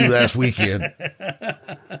 What'd you do last weekend?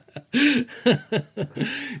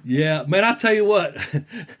 Yeah, man, I tell you what.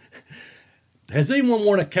 Has anyone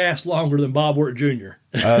worn a cast longer than Bob Orton Jr.?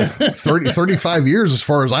 35 years as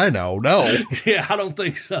far as I know. No. Yeah, I don't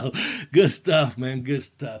think so. Good stuff, man. Good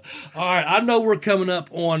stuff. All right, I know we're coming up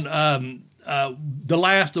on the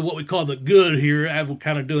last of what we call the good here as we're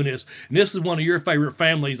kind of doing this. And this is one of your favorite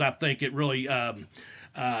families. I think it really...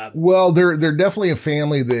 well, they're definitely a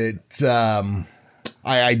family that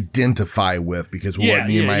I identify with because of what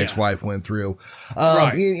me and my ex-wife went through.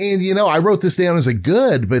 Right. And I wrote this down as a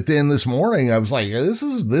good, but then this morning I was like, this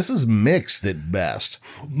is mixed at best.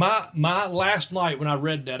 My last night when I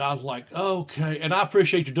read that, I was like, okay. And I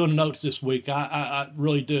appreciate you doing the notes this week. I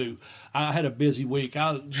really do. I had a busy week.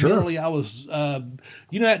 Generally, I was,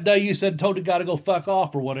 that day you told the guy to go fuck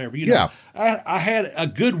off or whatever. I had a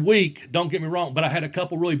good week. Don't get me wrong, but I had a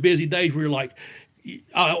couple really busy days where you're like,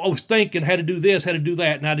 I was thinking, had to do this, had to do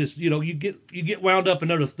that, and I just, you get wound up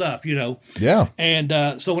in other stuff, Yeah.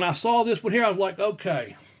 And so when I saw this one here, I was like,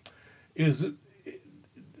 okay,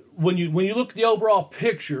 when you look at the overall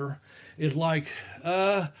picture, it's like,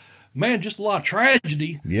 man, just a lot of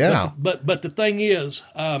tragedy. Yeah. But the thing is,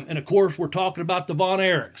 and of course, we're talking about the Von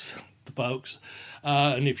Erichs, folks.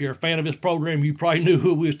 And if you're a fan of this program, you probably knew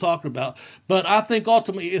who we was talking about. But I think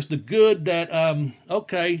ultimately it's the good that,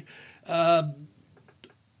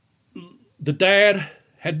 the dad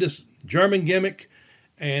had this German gimmick,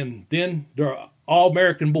 and then they're all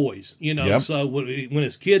American boys, Yep. So when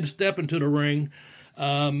his kids step into the ring,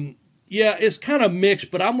 it's kind of mixed,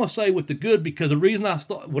 but I'm going to say with the good, because the reason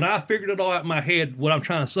when I figured it all out in my head, what I'm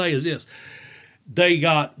trying to say is this. They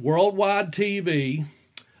got worldwide TV.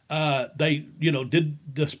 They, did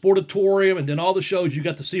the Sportatorium and then all the shows you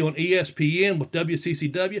got to see on ESPN with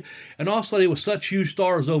WCCW. And also they were such huge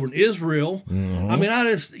stars over in Israel. Mm-hmm. I mean,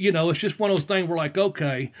 it's just one of those things where like,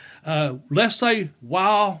 okay, let's say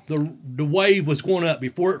while the wave was going up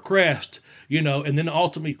before it crashed, and then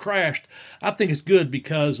ultimately crashed, I think it's good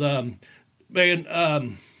because, I'm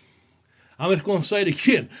just going to say it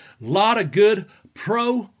again, a lot of good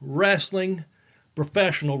pro wrestling,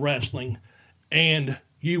 professional wrestling, and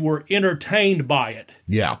you were entertained by it.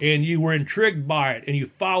 Yeah. And you were intrigued by it, and you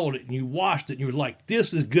followed it, and you watched it, and you were like,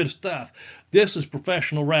 this is good stuff. This is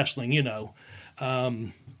professional wrestling,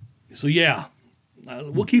 So, yeah,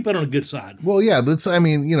 we'll keep it on the good side. Well, yeah, but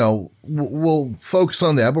we'll focus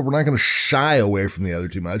on that, but we're not going to shy away from the other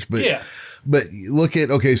too much. But, but look at,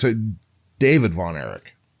 so David Von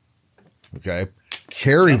Erich,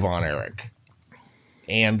 Kerry Von Erich,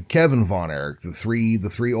 and Kevin Von Erich, the three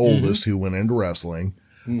oldest who went into wrestling.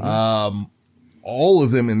 Mm-hmm. All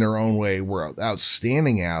of them in their own way were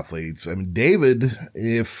outstanding athletes. I mean, David,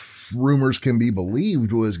 if rumors can be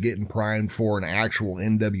believed, was getting primed for an actual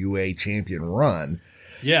NWA champion run.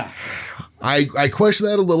 Yeah. I question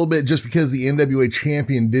that a little bit just because the NWA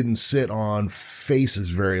champion didn't sit on faces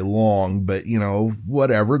very long, but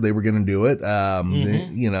whatever, they were going to do it.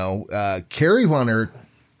 Kerry Von Erich,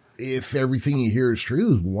 if everything you hear is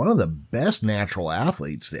true, is one of the best natural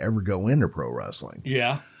athletes to ever go into pro wrestling.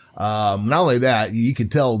 Yeah. Not only that, you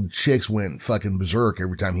could tell chicks went fucking berserk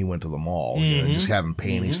every time he went to the mall, just having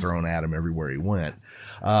panties thrown at him everywhere he went.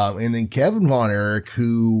 And then Kevin Von Erich,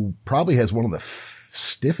 who probably has one of the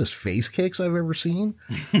stiffest face kicks I've ever seen.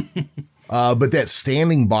 But that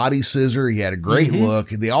standing body scissor, he had a great look.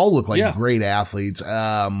 They all look like great athletes.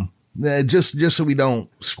 Just so we don't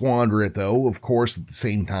squander it, though, of course, at the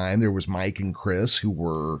same time, there was Mike and Chris, who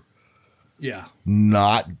were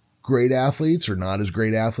not great athletes or not as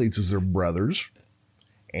great athletes as their brothers.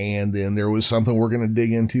 And then there was something we're going to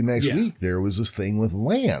dig into next Yeah. week. There was this thing with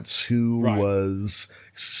Lance, who Right. was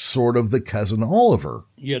sort of the cousin Oliver.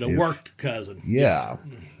 Yeah, the worked cousin. Yeah.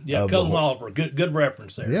 Yeah, Of the cousin whole- Oliver. Good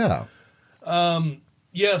reference there. Yeah.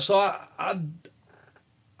 Yeah, so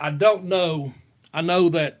I don't know. I know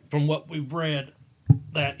that from what we've read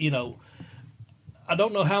that, I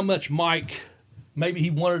don't know how much Mike, maybe he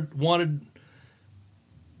wanted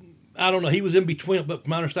I don't know, he was in between it, but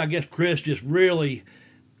from my understanding, I guess Chris just really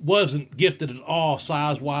wasn't gifted at all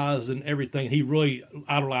size-wise and everything. He really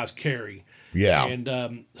idolized Kerry. Yeah.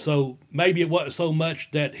 And so maybe it wasn't so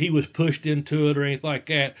much that he was pushed into it or anything like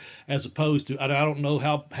that, as opposed to, I don't know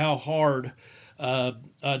how hard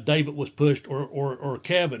David was pushed or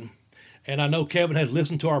Kevin. And I know Kevin has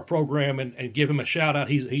listened to our program and give him a shout out.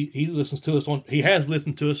 He listens to us he has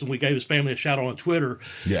listened to us, and we gave his family a shout out on Twitter.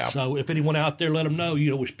 Yeah. So if anyone out there, let him know,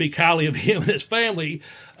 we speak highly of him and his family.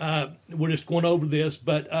 We're just going over this,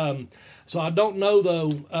 but so I don't know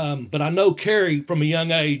though. But I know Kerry from a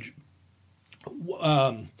young age.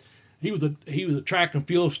 He was a track and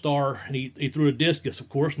field star, and he threw a discus, of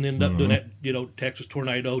course, and ended up doing that, Texas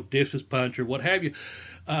Tornado, discus puncher, what have you.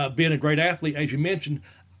 Being a great athlete, as you mentioned.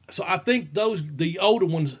 So I think the older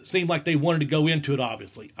ones seemed like they wanted to go into it.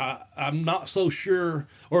 Obviously, I'm not so sure,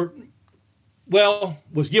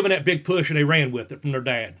 was given that big push and they ran with it from their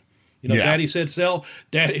dad. Yeah. Daddy said sell.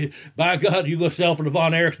 Daddy, by God, you go sell for the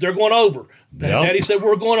Von Erichs. They're going over. Yep. Daddy said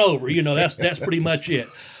we're going over. That's pretty much it.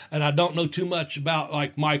 And I don't know too much about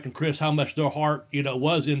like Mike and Chris, how much their heart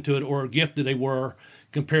was into it or gifted they were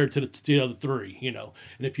compared to the other three,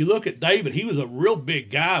 And if you look at David, he was a real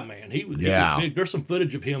big guy, man. He was big. There's some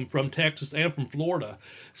footage of him from Texas and from Florida.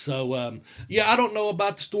 So, I don't know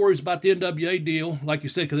about the stories about the NWA deal, like you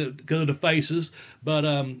said, because of the faces. But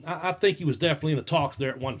I think he was definitely in the talks there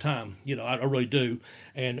at one time. I really do.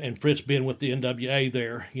 And Fritz being with the NWA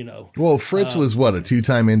there, Well, Fritz was a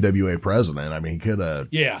 2-time NWA president. I mean, he could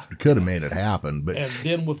have made it happen. But And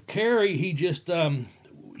then with Kerry, he just,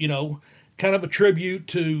 kind of a tribute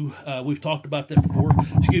to, we've talked about that before.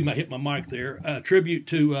 Excuse me, I hit my mic there. Tribute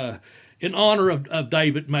to, in honor of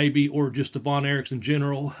David, maybe, or just the Von Erichs in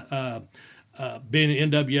general, being in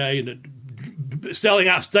NWA and selling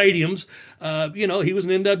out stadiums. He was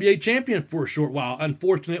an NWA champion for a short while.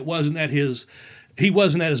 Unfortunately, he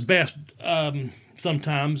wasn't at his best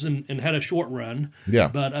sometimes and had a short run. Yeah.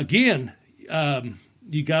 But again,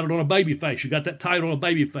 you got it on a baby face. You got that title on a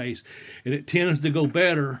baby face, and it tends to go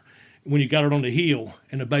better when you got it on the heel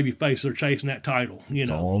and the baby face are chasing that title, It's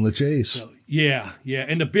all in the chase. So, yeah.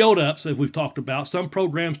 And the build-ups, as we've talked about, some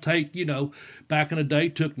programs take, back in the day,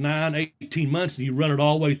 took 9-18 months, and you run it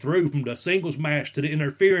all the way through from the singles match to the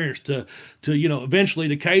interference to eventually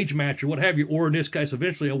the cage match or what have you, or in this case,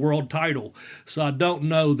 eventually a world title. So I don't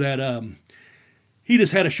know that he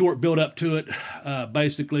just had a short build-up to it,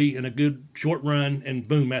 basically, and a good short run, and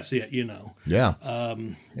boom, that's it, Yeah.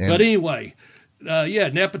 But anyway...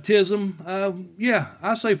 nepotism.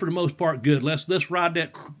 I say for the most part, good. Let's ride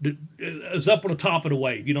that. It's up on the top of the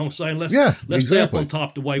wave. You know what I'm saying? Let's stay up on top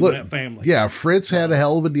of the wave with that family. Yeah, Fritz had a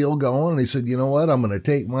hell of a deal going, and he said, "You know what? I'm going to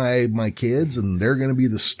take my kids, and they're going to be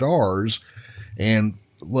the stars." And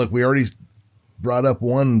look, we already brought up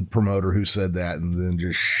one promoter who said that, and then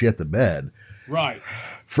just shit the bed. Right.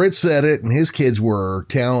 Fritz said it, and his kids were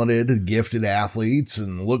talented, gifted athletes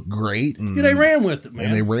and looked great. And they ran with it, man.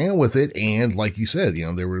 And they ran with it. And like you said,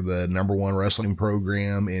 they were the #1 wrestling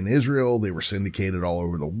program in Israel. They were syndicated all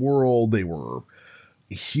over the world. They were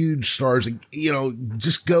huge stars.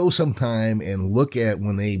 Just go sometime and look at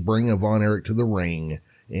when they bring a Von Erich to the ring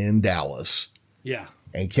in Dallas. Yeah.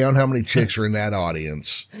 And count how many chicks are in that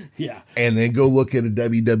audience. Yeah. And then go look at a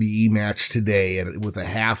WWE match today with a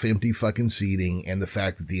half empty fucking seating and the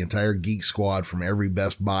fact that the entire Geek Squad from every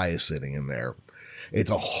Best Buy is sitting in there.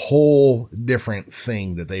 It's a whole different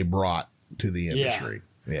thing that they brought to the industry.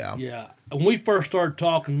 Yeah. Yeah. When we first started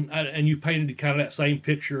talking, and you painted kind of that same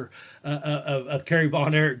picture of Kerry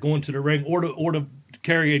Von Erich going to the ring, or to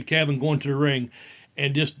Kerry and Kevin going to the ring.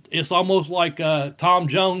 And just, it's almost like Tom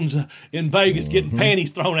Jones in Vegas getting panties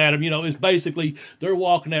thrown at him. It's basically, they're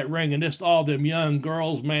walking that ring and it's all them young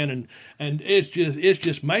girls, man. And it's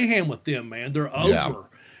just mayhem with them, man. They're over.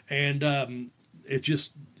 Yeah. And it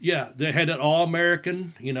just, they had that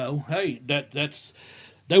All-American, hey, that's,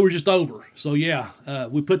 they were just over. So,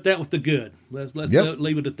 we put that with the good. Let's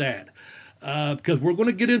leave it at that. Because we're going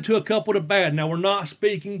to get into a couple of the bad. Now, we're not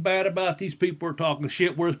speaking bad about these people who are talking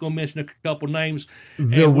shit. We're just going to mention a couple names.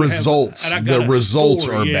 The results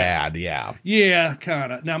are bad, yeah. Yeah,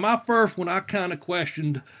 kind of. Now, my first one, I kind of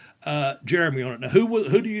questioned Jeremy on it. Now,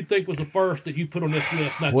 who do you think was the first that you put on this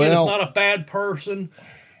list? Now, again, it's not a bad person,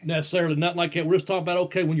 necessarily nothing like that. We're just talking about,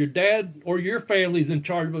 okay, when your dad or your family's in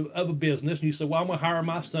charge of a business, and you say, well, I'm going to hire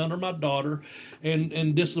my son or my daughter,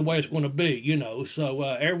 and this is the way it's going to be, you know. So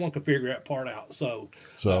everyone can figure that part out. So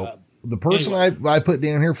the person anyway. I put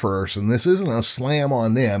down here first, and this isn't a slam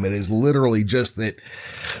on them. It is literally just that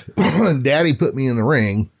Daddy put me in the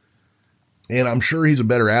ring, and I'm sure he's a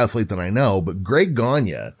better athlete than I know, but Greg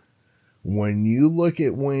Gagne, when you look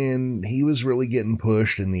at when he was really getting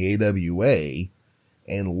pushed in the AWA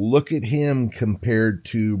and look at him compared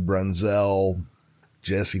to Brunzell,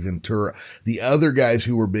 Jesse Ventura, the other guys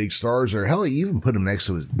who were big stars there, hell, he even put him next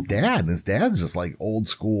to his dad, and his dad's just like old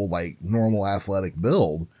school, like normal athletic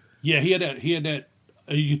build. Yeah, he had that.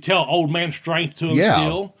 You tell old man strength to him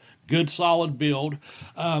still. Good, solid build.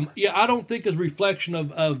 I don't think it's a reflection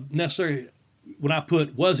of necessarily when I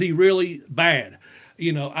put, was he really bad?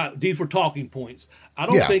 You know, these were talking points. I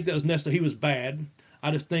don't think that was necessarily he was bad. I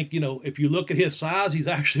just think, you know, if you look at his size, he's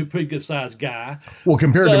actually a pretty good sized guy. Well,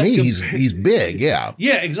 compared to me, he's big, yeah.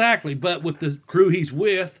 Yeah, exactly. But with the crew he's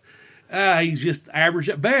with, he's just average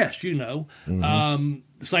at best, you know. Mm-hmm.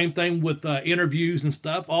 Same thing with interviews and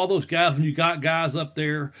stuff. All those guys, when you got guys up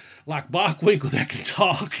there like Bockwinkel that can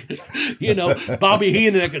talk, you know, Bobby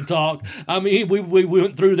Heenan that can talk. I mean, we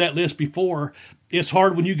went through that list before. It's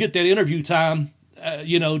hard when you get that interview time,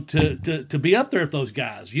 you know, to be up there with those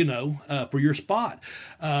guys, you know, for your spot.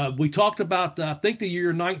 We talked about, I think the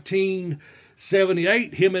year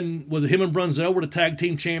 1978, him and Brunzell were the tag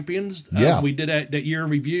team champions. We did that year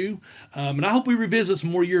in review. And I hope we revisit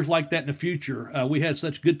some more years like that in the future. We had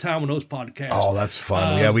such a good time on those podcasts. Oh, that's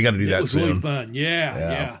fun. We got to do that soon. It was really fun.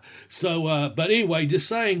 Yeah. So, but anyway, just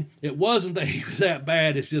saying, it wasn't that he was that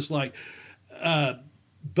bad. It's just like,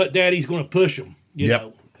 but Daddy's going to push him, you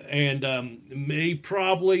know. And me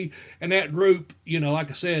probably, and that group, you know, like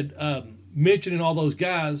I said, mentioning all those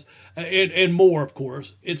guys and more, of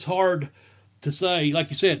course, it's hard to say, like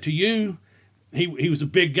you said, to you, he was a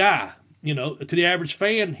big guy. You know, to the average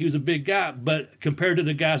fan, he was a big guy. But compared to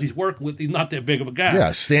the guys he's working with, he's not that big of a guy.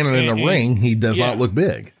 Yeah, standing in the ring, he does not look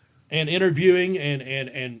big. And interviewing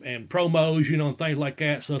and promos, you know, and things like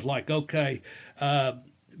that. So it's like, okay,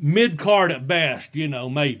 mid-card at best, you know,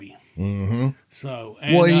 maybe. Mm-hmm. So,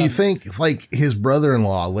 you think like his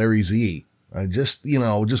brother-in-law, Larry Z, just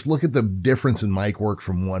look at the difference in mic work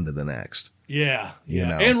from one to the next. Yeah. You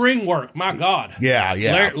know. And ring work, my God.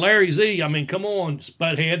 Yeah. Larry Z, I mean, come on,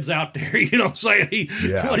 spud heads out there. You know what I'm saying?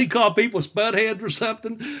 What do you call people, spud heads or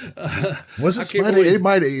something? Was it spud?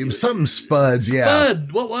 It was something spuds, yeah.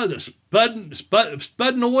 Spud, what was it?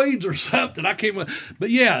 Spudnoids or something. I can't remember. But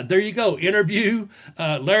yeah, there you go. Interview.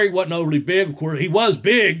 Larry wasn't overly big, of course. He was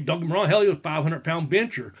big. Don't get me wrong. Hell, he was a 500-pound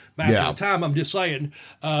bencher back at the time. I'm just saying.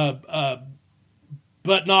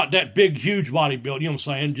 But not that big, huge bodybuilding, you know what I'm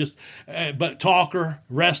saying? Just, but talker,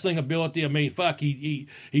 wrestling ability. I mean, fuck, he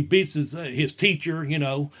beats his teacher, you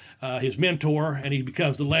know, his mentor, and he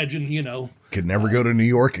becomes the legend, you know. Could never go to New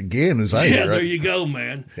York again, as I hear. There you go,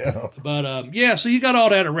 man. Yeah. But so you got all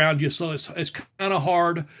that around you, so it's kind of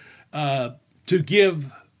hard to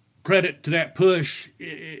give credit to that push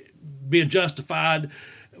being justified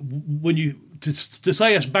when you to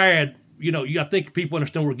say it's bad. You know, I think people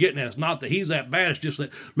understand what we're getting at. It's not that he's that bad. It's just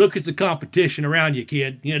that look at the competition around you,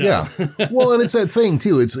 kid. You know. Yeah. Well, and it's that thing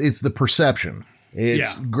too. It's the perception.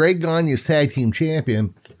 It's Greg Gagne's tag team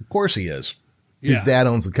champion. Of course he is. His dad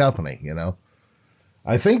owns the company. You know.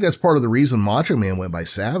 I think that's part of the reason Macho Man went by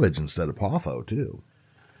Savage instead of Poffo too.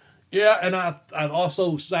 Yeah, and I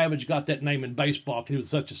also Savage got that name in baseball because he was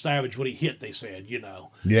such a savage when he hit. They said, you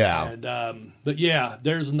know. Yeah. And but yeah,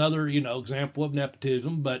 there's another example of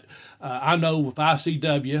nepotism. But I know with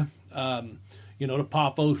ICW, the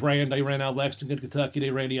Poffos they ran out of Lexington, Kentucky. They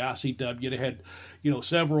ran the ICW. They had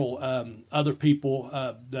several other people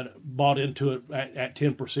that bought into it at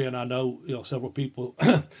 10%. I know several people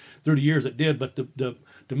through the years that did, but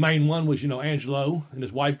the main one was, Angelo and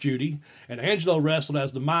his wife, Judy. And Angelo wrestled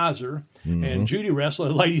as the Miser, and Judy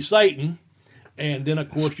wrestled as Lady Satan. And then, of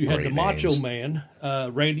course, you had the Macho Man,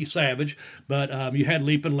 Randy Savage, but you had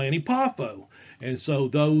Leaping Lanny Poffo. And so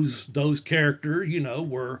those characters,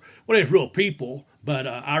 were they were real people. But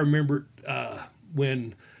I remember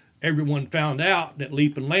when everyone found out that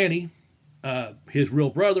Leaping Lanny, his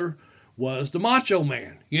real brother, was the Macho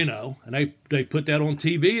Man, and they put that on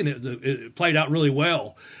TV, and it played out really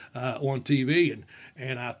well on TV.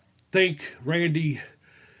 And I think Randy,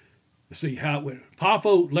 let's see how it went.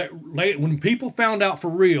 Poffo, when people found out for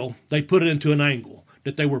real, they put it into an angle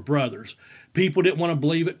that they were brothers. People didn't want to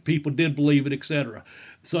believe it. People did believe it, etc.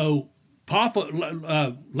 So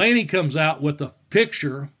Lanny comes out with a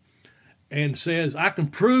picture and says, I can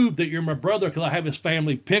prove that you're my brother because I have his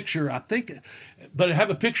family picture. I think, but I have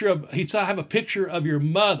a picture of, he said, I have a picture of your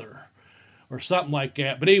mother or something like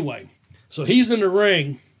that. But anyway, so he's in the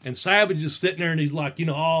ring and Savage is sitting there and he's like,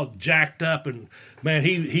 all jacked up. And man,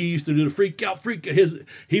 he used to do the freak out.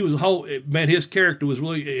 He was a whole, man, his character was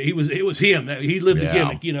really, it was him. He lived the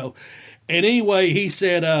gimmick, And anyway, he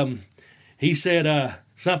said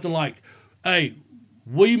something like, hey,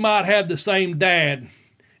 we might have the same dad.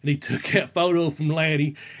 And he took that photo from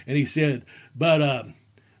Lanny and he said, but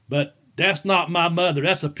that's not my mother.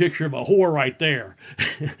 That's a picture of a whore right there.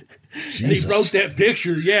 And he broke that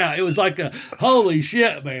picture. Yeah, it was like holy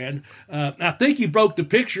shit, man. I think he broke the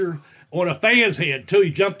picture on a fan's head, too.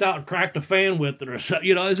 He jumped out and cracked a fan with it or something.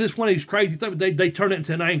 It's just one of these crazy things. They turn it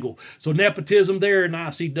into an angle. So nepotism there in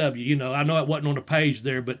ICW. I know it wasn't on the page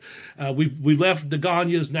there, but we left the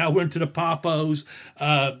Gagnes. Now we're into the Papos.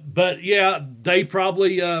 But, yeah, they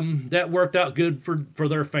probably, that worked out good for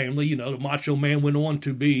their family. The Macho Man went on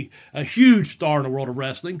to be a huge star in the world of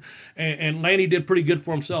wrestling. And Lanny did pretty good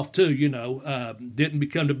for himself, too, Didn't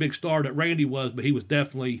become the big star that Randy was, but he was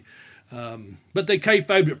definitely... but they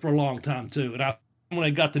kayfabed it for a long time too. And when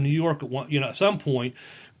they got to New York at some point,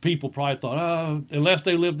 people probably thought, oh, unless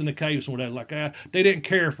they lived in the caves or whatever, they didn't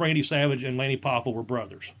care if Randy Savage and Lanny Poffo were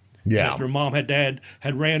brothers. Yeah. If their mom had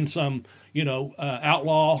ran some,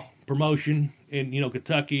 outlaw promotion in,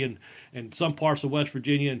 Kentucky and some parts of West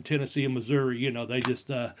Virginia and Tennessee and Missouri, they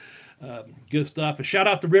just, good stuff. And shout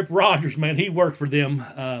out to Rip Rogers, man. He worked for them.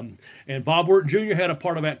 And Bob Orton Jr. had a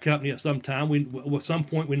part of that company at some time. At some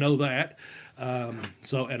point, we know that.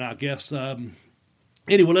 And I guess,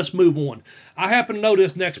 anyway, let's move on. I happen to know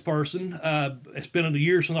this next person. It's been a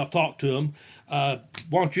year since I've talked to him. Why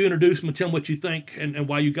don't you introduce him and tell him what you think and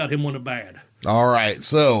why you got him on the bad? All right.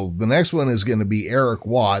 So the next one is going to be Eric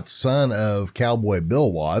Watts, son of Cowboy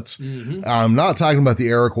Bill Watts. Mm-hmm. I'm not talking about the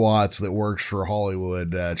Eric Watts that works for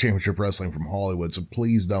Hollywood, Championship Wrestling from Hollywood. So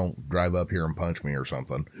please don't drive up here and punch me or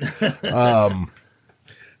something.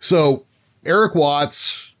 So Eric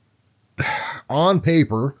Watts, on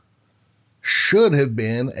paper, should have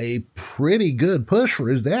been a pretty good push for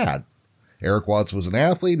his dad. Eric Watts was an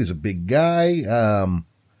athlete. He's a big guy.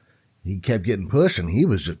 He kept getting pushed, and he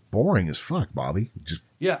was just boring as fuck, Bobby. Just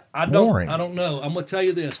boring. I don't know. I'm going to tell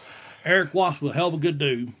you this. Eric Watts was a hell of a good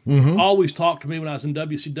dude. Mm-hmm. Always talked to me when I was in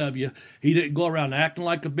WCW. He didn't go around acting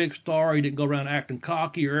like a big star. He didn't go around acting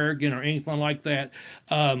cocky or arrogant or anything like that.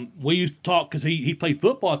 We used to talk because he played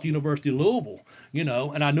football at the University of Louisville,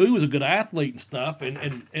 and I knew he was a good athlete and stuff,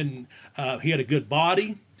 and he had a good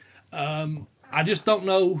body. I just don't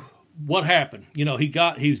know what happened. He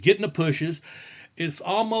was getting the pushes. It's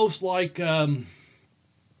almost like not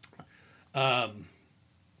to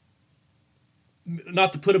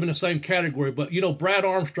put him in the same category, but Brad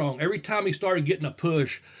Armstrong, every time he started getting a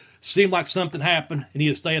push, seemed like something happened and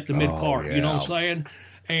he'd stay at the mid card. Yeah. You know what I'm saying?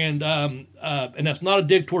 And that's not a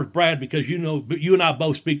dig towards Brad because you and I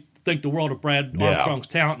both think the world of Brad Armstrong's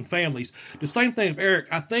talent and families. The same thing with Eric.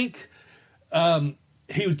 I think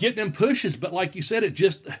he was getting them pushes, but like you said, it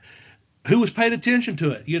just. Who was paying attention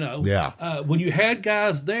to it, Yeah. When you had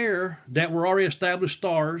guys there that were already established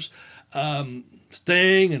stars,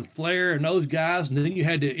 Sting and Flair and those guys, and then you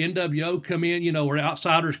had the NWO come in, or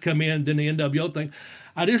outsiders come in, then the NWO thing.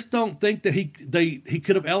 I just don't think that he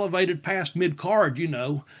could have elevated past mid-card,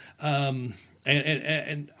 and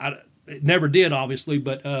I it never did, obviously,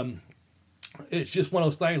 but it's just one of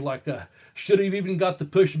those things like should have even got the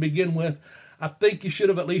push to begin with. I think you should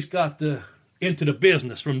have at least got into the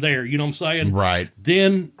business from there, you know what I'm saying? Right.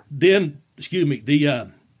 Then, excuse me,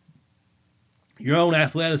 your own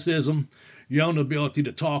athleticism, your own ability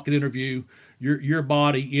to talk and interview, your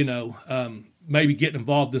body, maybe getting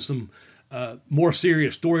involved in some more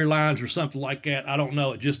serious storylines or something like that. I don't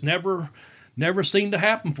know. It just never seemed to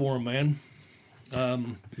happen for him, man.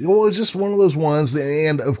 Well, it's just one of those ones.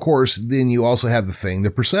 And of course, then you also have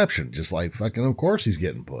the perception, just like fucking, of course he's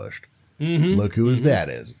getting pushed. Mm-hmm. Look who his dad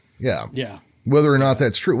is. Yeah. Yeah. Whether or not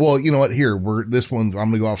that's true. Well, you know what? Here, this one, I'm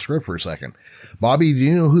going to go off script for a second. Bobby, do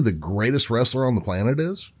you know who the greatest wrestler on the planet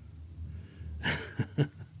is?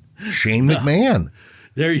 Shane McMahon.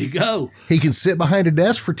 There you go. He can sit behind a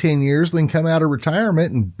desk for 10 years, then come out of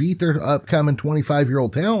retirement and beat their upcoming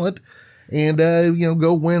 25-year-old talent and,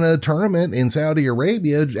 go win a tournament in Saudi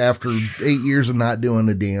Arabia after 8 years of not doing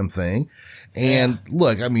a damn thing. And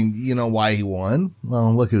look, I mean, you know why he won?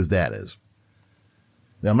 Well, look who his dad is.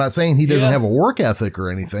 Now, I'm not saying he doesn't have a work ethic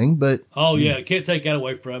or anything, but... Oh, yeah, can't take that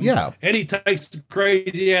away from him. Yeah. And he takes a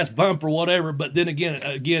crazy-ass bump or whatever, but then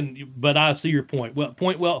again, but I see your point. Well,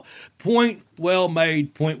 point well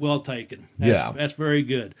made, point well taken. That's very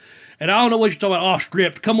good. And I don't know what you're talking about off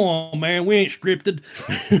script. Come on, man. We ain't scripted.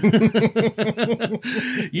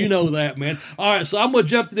 You know that, man. All right, so I'm going to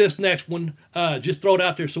jump to this next one. Just throw it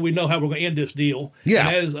out there so we know how we're going to end this deal. Yeah.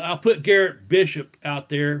 And as I'll put Garrett Bishop out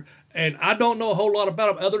there, and I don't know a whole lot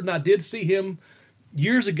about him other than I did see him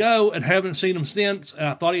years ago and haven't seen him since. And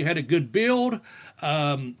I thought he had a good build.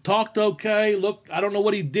 Talked okay. Look, I don't know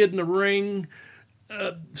what he did in the ring.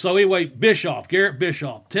 So anyway, Garrett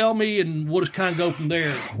Bischoff, tell me, and we'll just kind of go from there.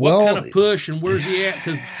 What kind of push and where's he at?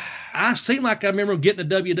 Because I seem like I remember him getting a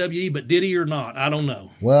WWE, but did he or not? I don't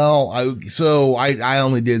know. Well, I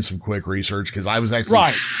only did some quick research because I was actually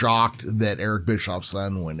shocked that Eric Bischoff's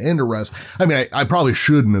son went into wrestling. I mean, I probably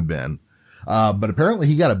shouldn't have been, but apparently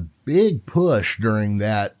he got a big push during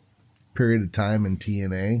that period of time in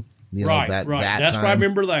TNA. You know, that That's time. why I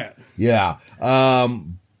remember that. Yeah.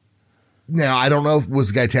 Now, I don't know if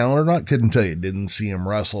was the guy talented or not. Couldn't tell you. Didn't see him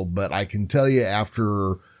wrestle. But I can tell you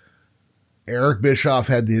after Eric Bischoff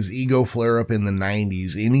had his ego flare up in the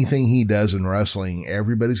 90s, anything he does in wrestling,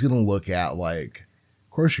 everybody's going to look at like,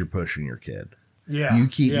 of course you're pushing your kid. Yeah.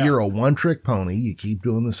 You're a one-trick pony. You keep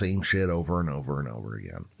doing the same shit over and over and over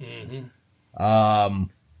again. Mm-hmm.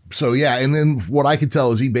 So, yeah, and then what I could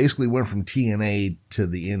tell is he basically went from TNA to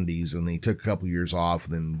the Indies, and he took a couple years off.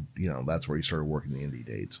 Then, that's where he started working the indie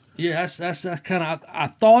dates. Yeah, that's kind of. I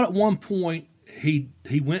thought at one point he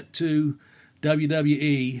went to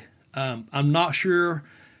WWE. I'm not sure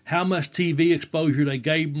how much TV exposure they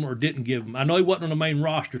gave him or didn't give him. I know he wasn't on the main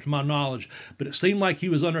roster, to my knowledge, but it seemed like he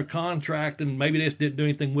was under contract, and maybe they just didn't do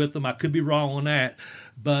anything with him. I could be wrong on that.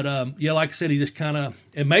 But, like I said, he just kind of,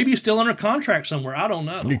 and maybe he's still under contract somewhere. I don't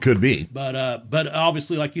know. It could be. But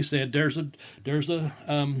obviously, like you said, there's a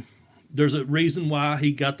reason why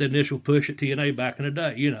he got the initial push at TNA back in the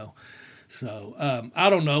day, So, I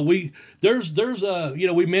don't know. We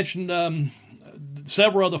mentioned,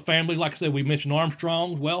 several other families. Like I said, we mentioned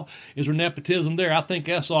Armstrong. Well, is there nepotism there? I think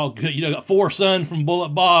that's all good. Got 4 sons from Bullet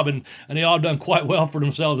Bob, and they all done quite well for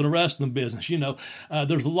themselves in the wrestling business.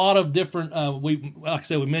 There's a lot of different. Like I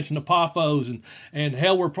said, we mentioned the Poffos, and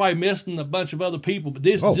hell, we're probably missing a bunch of other people. But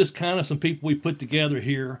this is just kind of some people we put together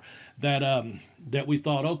here that we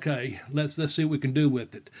thought, okay, let's see what we can do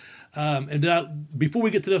with it. Before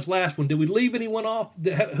we get to this last one, did we leave anyone off?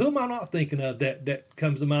 Who am I not thinking of that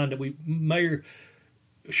comes to mind that we may or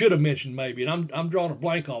should have mentioned maybe? And I'm drawing a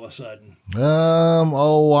blank all of a sudden.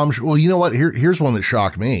 I'm sure. Well, you know what? Here's one that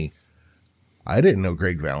shocked me. I didn't know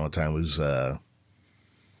Greg Valentine was the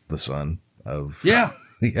son of. Yeah.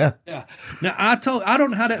 Yeah. Now I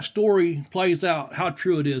don't know how that story plays out, how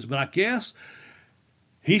true it is, but I guess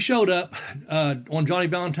he showed up on Johnny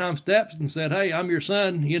Valentine's steps and said, "Hey, I'm your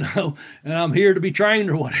son, and I'm here to be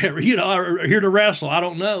trained or whatever, or here to wrestle." I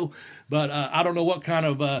don't know, but I don't know what kind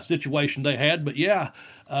of situation they had. But yeah,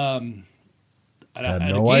 I had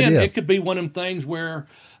no idea. It could be one of them things where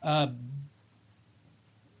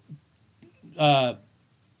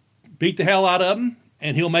beat the hell out of him,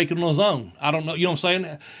 and he'll make it on his own. I don't know. You know what I'm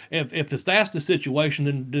saying? If that's the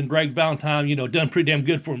situation, then Greg Valentine, done pretty damn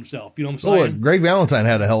good for himself. You know what I'm saying? Well, look, Greg Valentine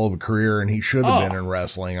had a hell of a career, and he should have been in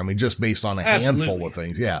wrestling. I mean, just based on a handful of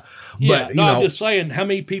things. Yeah. But, I'm just saying, how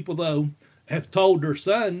many people, though, have told their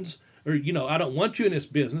sons, or, I don't want you in this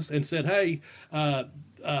business, and said, hey,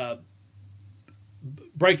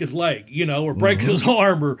 break his leg, or break his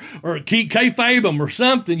arm, or keep kayfabe him or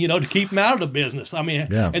something, to keep him out of the business. I mean,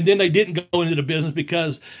 and then they didn't go into the business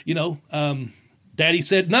because, Daddy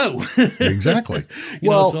said no. Exactly.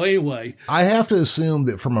 So anyway, I have to assume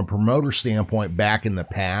that from a promoter standpoint, back in the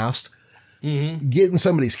past, getting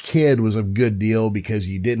somebody's kid was a good deal because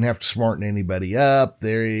you didn't have to smarten anybody up.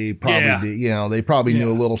 They probably did, they probably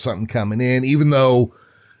knew a little something coming in, even though.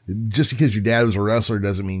 Just because your dad was a wrestler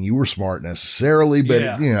doesn't mean you were smart necessarily,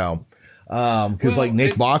 but because like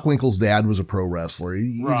Nick Bockwinkel's dad was a pro wrestler.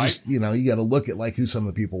 You just, you got to look at like who some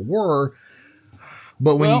of the people were.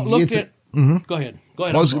 But when you get go ahead.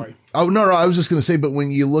 I'm sorry. Oh no, I was just going to say, but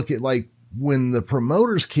when you look at like when the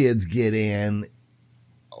promoters' kids get in,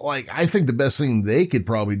 like I think the best thing they could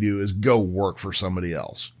probably do is go work for somebody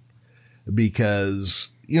else because.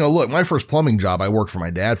 Look, my first plumbing job, I worked for my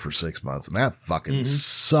dad for 6 months, and that fucking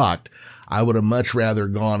sucked. I would have much rather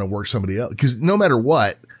gone and worked somebody else. Because no matter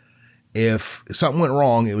what, if something went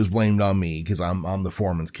wrong, it was blamed on me because I'm the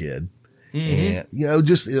foreman's kid. And,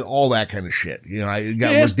 just all that kind of shit. I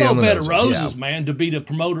got it's no bed of roses, man, to be the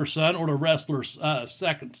promoter's son or the wrestler's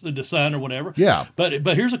the son or whatever. Yeah.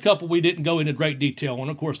 But here's a couple we didn't go into great detail on.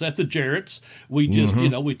 Of course, that's the Jarretts. We just,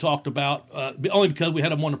 we talked about, only because we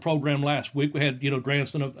had them on the program last week. We had,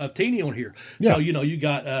 grandson of Teeny on here. Yeah. So, you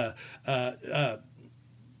got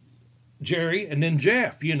Jerry, and then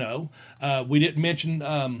Jeff. We didn't mention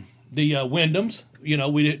the Wyndhams.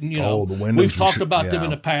 We didn't. Oh, the Wyndhams. We've talked about them in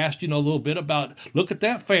the past. A little bit about look at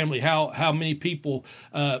that family. How many people.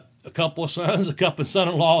 A couple of sons, a couple of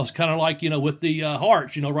son-in-laws, kind of like, with the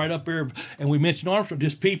Harts, right up there. And we mentioned Armstrong,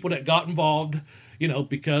 just people that got involved,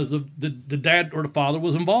 because of the dad or the father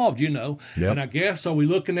was involved, Yep. And I guess, are we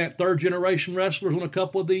looking at third-generation wrestlers on a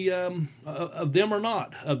couple of the of them or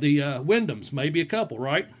not? Of the Wyndhams, maybe a couple,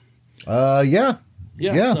 right? Yeah.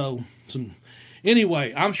 So,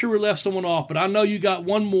 anyway, I'm sure we left someone off, but I know you got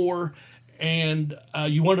one more. And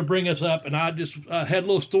you wanted to bring us up, and I just had a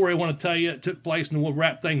little story I want to tell you. It took place, and we'll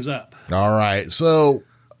wrap things up. All right. So,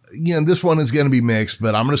 this one is going to be mixed,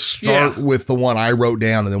 but I'm going to start with the one I wrote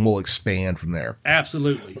down, and then we'll expand from there.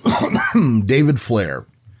 Absolutely. David Flair.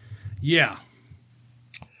 Yeah.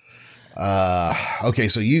 Okay,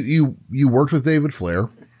 so you worked with David Flair.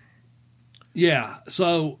 Yeah.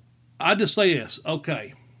 So I just say this.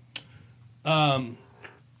 Okay.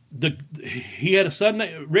 He had a son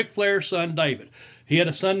named Ric Flair's son, David. He had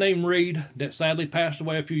a son named Reed that sadly passed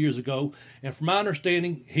away a few years ago. And from my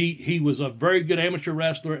understanding, he was a very good amateur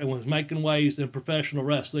wrestler and was making waves in professional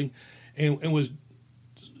wrestling, and was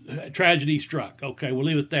tragedy struck. Okay, we'll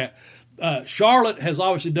leave it at that. Charlotte has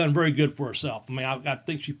obviously done very good for herself. I mean, I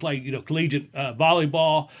think she played collegiate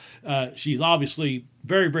volleyball. She's obviously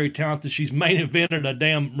very, very talented. She's main evented a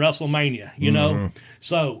damn WrestleMania,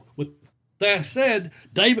 So with that said,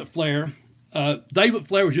 David Flair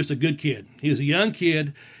was just a good kid. He was a young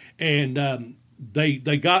kid, and they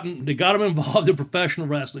got him involved in professional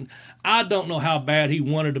wrestling. I don't know how bad he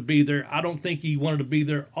wanted to be there. I don't think he wanted to be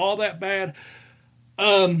there all that bad.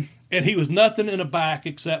 And he was nothing in the back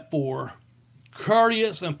except for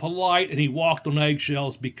courteous and polite, and he walked on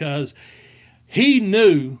eggshells because he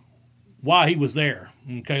knew why he was there.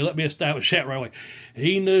 Okay, let me establish that right away.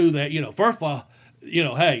 He knew that, first of all,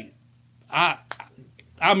 hey,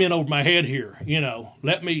 I'm in over my head here,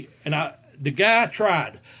 the guy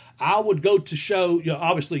tried. I would go to show,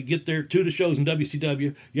 obviously get there to the shows in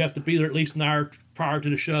WCW. You have to be there at least an hour prior to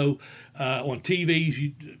the show. On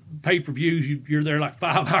TVs, pay-per-views, you're there like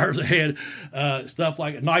 5 hours ahead. Stuff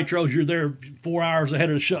like Nitros, you're there 4 hours ahead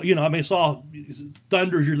of the show. It's all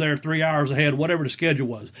Thunders, you're there 3 hours ahead, whatever the schedule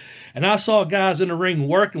was. And I saw guys in the ring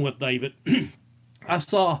working with David. I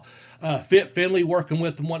saw Fit Finley working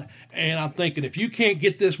with him one, and I'm thinking, if you can't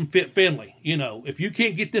get this from Fit Finley, if you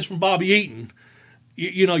can't get this from Bobby Eaton,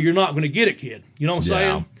 you're not going to get it, kid. You know what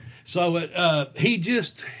I'm saying? So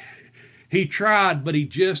he tried, but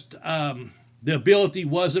the ability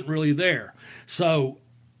wasn't really there. So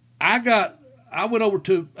I went over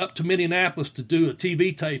up to Minneapolis to do a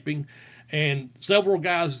TV taping, and several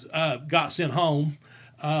guys got sent home.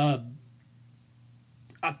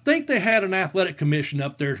 I think they had an athletic commission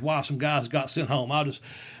up there is why some guys got sent home.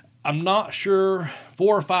 I'm not sure.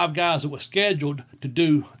 4 or 5 guys that was scheduled to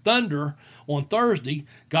do Thunder on Thursday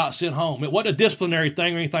got sent home. It wasn't a disciplinary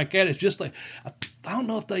thing or anything like that. It's just like, I don't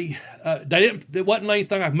know if they didn't. It wasn't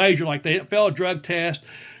anything like major. Like they didn't fail a drug test.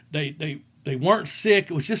 They weren't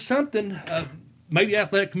sick. It was just something. Maybe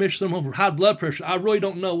athletic commission, some of them high blood pressure. I really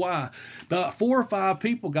don't know why. About 4 or 5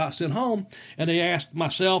 people got sent home, and they asked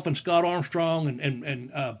myself and Scott Armstrong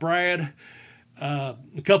and Brad, a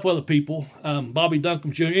couple other people, Bobby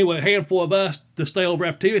Duncombe Jr., anyway, a handful of us to stay over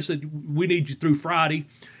after TV. They said, we need you through Friday,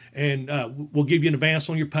 and we'll give you an advance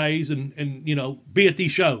on your pays and be at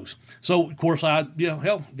these shows. So, of course, got to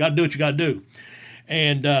do what you got to do.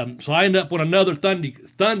 And so I ended up with another Thunder,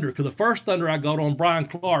 because the first Thunder I got on, Brian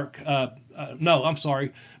Clark,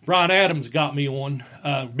 Brian Adams got me on,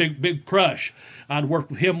 Big Crush. I'd worked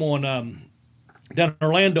with him on down in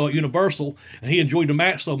Orlando at Universal, and he enjoyed the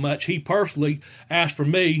match so much, he personally asked for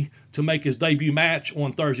me to make his debut match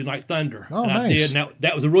on Thursday Night Thunder. Oh, and nice. I did. Now,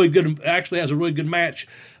 that was a really good, actually has a really good match.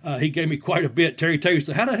 He gave me quite a bit. Terry Taylor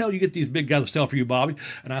said, how the hell do you get these big guys to sell for you, Bobby?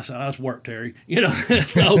 And I said, I just work, Terry.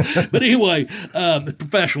 So, but anyway,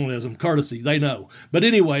 professionalism, courtesy, they know. But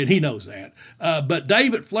anyway, and he knows that. But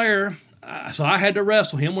David Flair, so I had to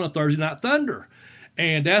wrestle him on a Thursday Night Thunder.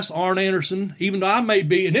 And that's Arn Anderson, even though I may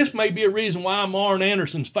be, and this may be a reason why I'm Arn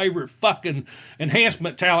Anderson's favorite fucking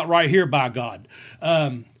enhancement talent right here, by God.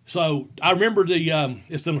 So I remember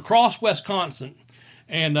it's in La Crosse, Wisconsin,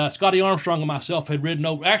 and Scotty Armstrong and myself had ridden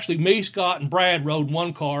over. Actually, me, Scott, and Brad rode in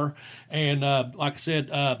one car, and like I said,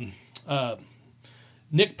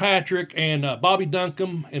 Nick Patrick and Bobby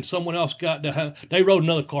Duncombe and someone else they rode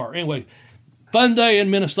another car. Anyway, fun day in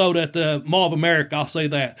Minnesota at the Mall of America, I'll say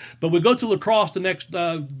that. But we go to La Crosse the next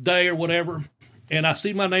day or whatever, and I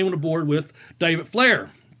see my name on the board with David Flair.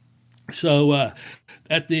 So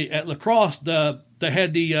at La Crosse, they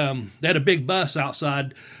had a big bus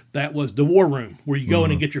outside that was the war room where you go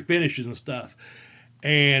in and get your finishes and stuff.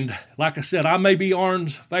 And like I said, I may be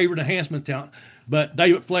Arn's favorite enhancement talent, but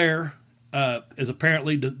David Flair is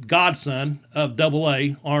apparently the godson of Double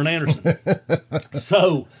A, Arn Anderson.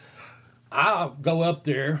 So I go up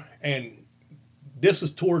there, and this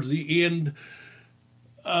is towards the end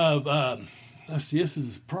of, let's see, this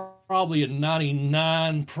is probably in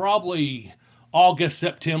 99, probably August,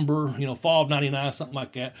 September, fall of 99, something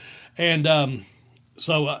like that. And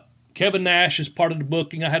so Kevin Nash is part of the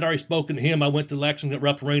booking. I had already spoken to him. I went to Lexington at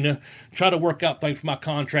Rupp Arena, tried to work out things for my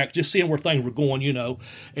contract, just seeing where things were going,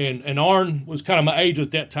 And Arn was kind of my age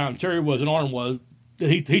at that time. Terry was, and Arn was.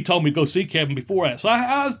 He told me to go see Kevin before that. So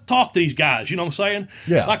I talked to these guys, you know what I'm saying?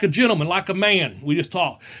 Yeah. Like a gentleman, like a man. We just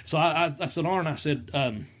talked. So I said, Arn, I said,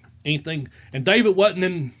 anything? And David wasn't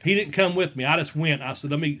in, he didn't come with me. I just went. I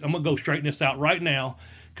said, I'm going to go straighten this out right now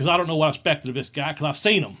because I don't know what I expected of this guy because I've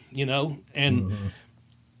seen him, and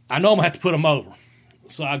I know I'm going to have to put him over.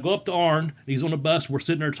 So I go up to Arn. He's on the bus. We're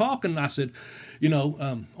sitting there talking. And I said,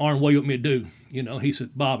 Arn, what do you want me to do? He said,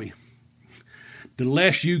 Bobby, the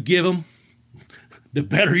less you give him, the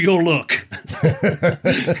better you'll look.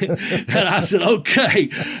 And I said, okay.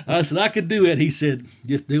 I said, I could do it. He said,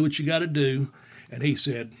 just do what you got to do. And he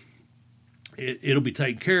said, it'll be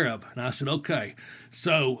taken care of. And I said, okay.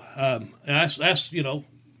 So that's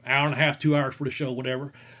hour and a half, 2 hours for the show,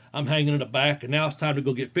 whatever. I'm hanging in the back, and now it's time to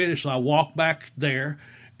go get finished. So I walk back there,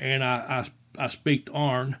 and I speak to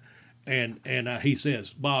Arn, and he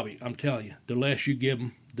says, Bobby, I'm telling you, the less you give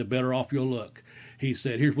him, the better off you'll look. He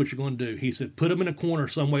said, here's what you're going to do. He said, put him in a corner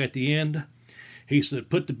somewhere at the end. He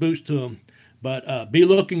said, put the boots to him, but be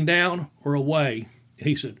looking down or away.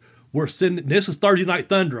 He said, we're sending, this is Thursday Night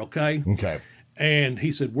Thunder, okay? Okay. And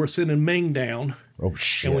he said, we're sending Ming down. Oh,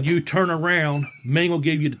 shit. And when you turn around, Ming will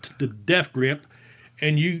give you the death grip.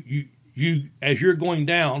 And you, as you're going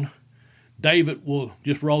down, David will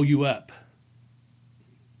just roll you up.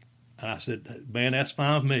 And I said, man, that's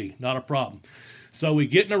fine with me. Not a problem. So we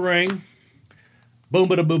get in the ring. Boom,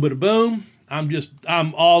 bada, boom, bada, boom.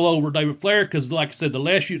 I'm all over David Flair because, like I said, the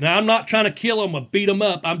less you. Now, I'm not trying to kill him or beat him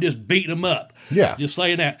up. I'm just beating him up. Yeah. Just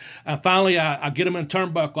saying that. And finally, I get him in a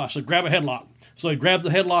turnbuckle. I said, grab a headlock. So he grabs the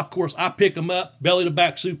headlock. Of course, I pick him up, belly to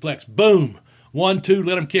back suplex. Boom. 1, 2,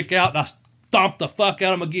 let him kick out. And I stomp the fuck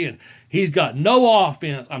out of him again. He's got no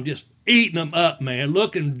offense. I'm just eating him up, man.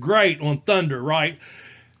 Looking great on Thunder, right?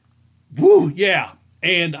 Woo, yeah.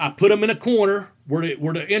 And I put him in a corner where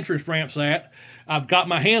the entrance ramp's at. I've got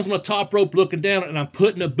my hands on the top rope looking down, and I'm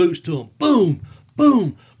putting the boots to him. Boom,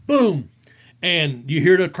 boom, boom. And you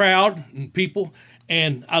hear the crowd and people,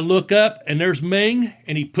 and I look up, and there's Ming,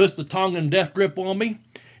 and he puts the Tongan death grip on me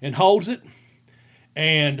and holds it.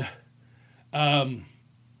 And I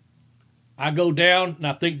go down, and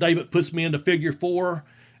I think David puts me into figure 4,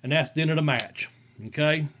 and that's the end of the match,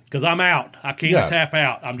 okay? Because I'm out. I can't tap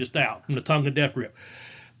out. I'm just out from the Tongan death grip.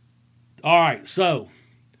 All right, so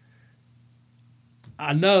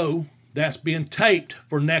I know that's being taped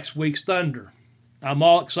for next week's Thunder. I'm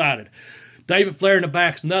all excited. David Flair in the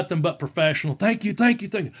back's nothing but professional. Thank you.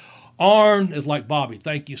 Arn is like, Bobby,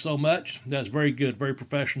 thank you so much. That's very good, very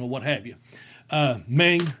professional, what have you.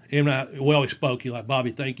 Ming, we always spoke. He's like,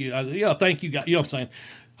 Bobby, thank you. Thank you, guys. You know what I'm saying?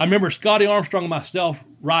 I remember Scotty Armstrong and myself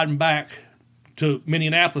riding back to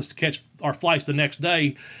Minneapolis to catch our flights the next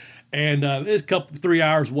day. And it's 3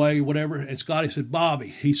 hours away, whatever. And Scotty said, Bobby,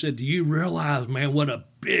 he said, do you realize, man, what a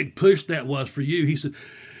big push that was for you? He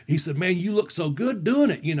said, man, you look so good doing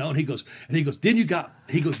it, And he goes,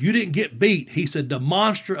 you didn't get beat. He said, the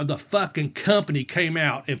monster of the fucking company came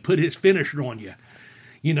out and put his finisher on you.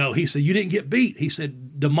 He said, you didn't get beat. He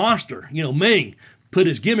said, the monster, Ming, put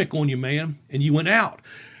his gimmick on you, man, and you went out.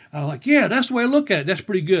 I was like, yeah, that's the way I look at it. That's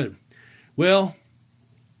pretty good. Well,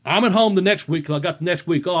 I'm at home the next week because I got the next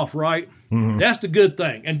week off, right? Mm-hmm. That's the good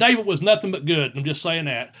thing. And David was nothing but good. I'm just saying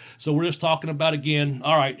that. So we're just talking about, again,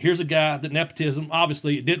 all right, here's a guy that nepotism,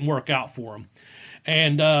 obviously it didn't work out for him.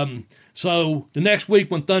 And so the next week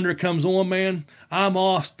when Thunder comes on, man, I'm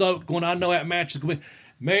all stoked going, I know that match is going to be.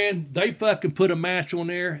 Man, they fucking put a match on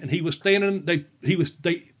there, and he was standing.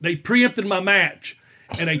 They preempted my match,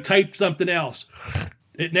 and they taped something else.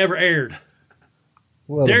 It never aired.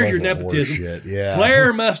 Well, there's your nepotism. Shit. Yeah.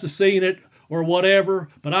 Flair must have seen it or whatever,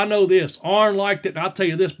 but I know this. Arn liked it, and I'll tell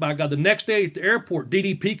you this, by God, the next day at the airport,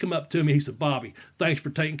 DDP come up to me. He said, Bobby, thanks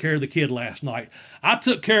for taking care of the kid last night. I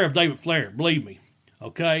took care of David Flair, believe me,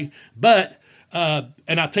 okay? But,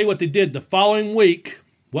 and I'll tell you what they did. The following week,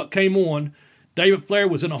 what came on, David Flair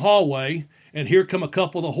was in a hallway, and here come a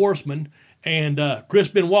couple of the horsemen, And Chris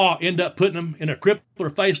Benoit ended up putting him in a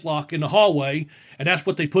crippler face lock in the hallway, and that's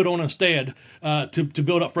what they put on instead to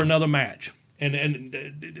build up for another match. And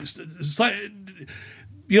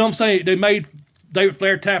you know what I'm saying? They made David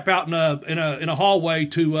Flair tap out in a hallway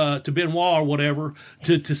to Benoit or whatever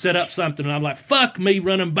to set up something, and I'm like, fuck me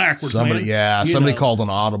running backwards. Somebody, man. somebody called an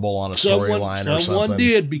audible on a storyline or something. Someone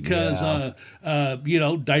did because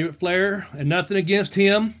David Flair, and nothing against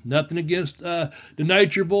him, nothing against the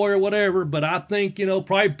Nature Boy or whatever, but I think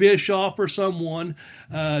probably Bischoff or someone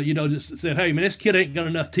just said, hey man, this kid ain't got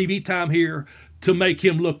enough TV time here to make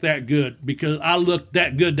him look that good, because I looked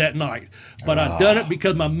that good that night. But I done it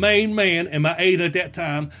because my main man and my aide at that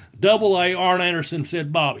time, Double A, Arn Anderson,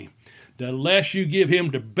 said, Bobby, the less you give him,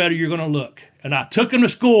 the better you're going to look. And I took him to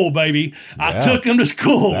school, baby. I took him to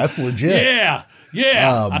school. That's legit. Yeah.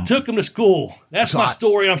 I took him to school. That's my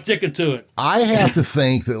story. I'm sticking to it. I have to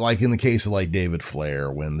think that, like in the case of like David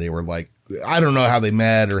Flair, when they were like, I don't know how they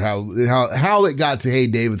met or how it got to, hey,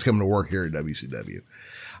 David's coming to work here at WCW.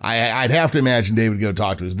 I'd have to imagine David would go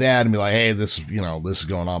talk to his dad and be like, hey, this is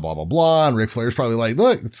going on, blah, blah, blah. And Ric Flair's probably like,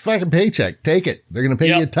 look, it's a fucking paycheck. Take it. They're going to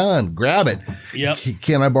pay you a ton. Grab it. Yep.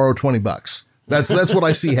 Can I borrow $20? That's what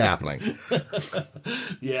I see happening.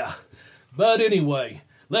 Yeah. But anyway,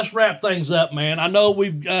 let's wrap things up, man. I know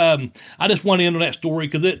I just want to end on that story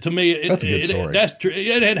because that's a good story. That's true.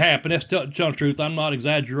 It had happened. That's telling the truth. I'm not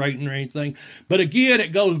exaggerating or anything. But again,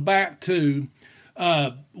 it goes back to,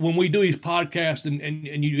 when we do these podcasts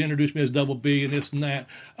and you introduce me as Double B and this and that,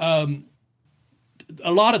 a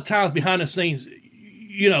lot of times behind the scenes,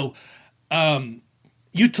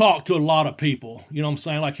 you talk to a lot of people. You know what I'm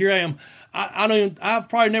saying? Like here I am. I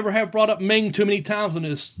probably never have brought up Ming too many times on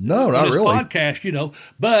this. No, not really. Podcast,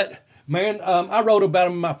 But man, I wrote about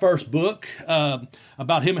him in my first book,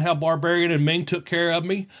 about him and how Barbarian and Ming took care of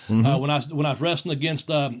me when I was wrestling against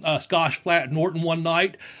Scotch Flat Norton one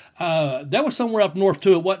night. That was somewhere up north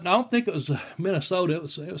too. I don't think it was Minnesota. It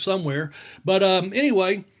was somewhere. But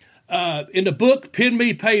anyway, in the book, Pin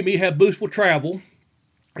Me, Pay Me, have Boots Will Travel.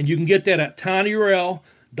 And you can get that at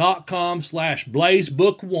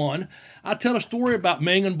tinyurl.com/blazebook1. I tell a story about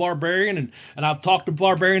Ming and Barbarian, and I've talked to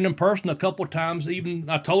Barbarian in person a couple of times. Even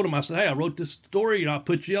I told him, I said, hey, I wrote this story, I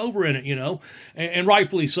put you over in it, and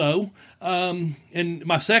rightfully so. And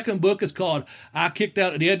my second book is called I Kicked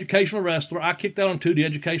Out The Educational Wrestler. I Kicked Out on Two, The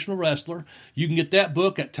Educational Wrestler. You can get that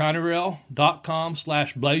book at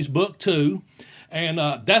tinyurl.com/blazebook2. And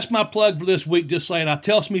that's my plug for this week, just saying I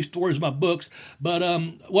tell some of these stories in my books. But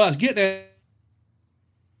what I was getting at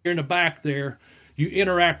here in the back there, you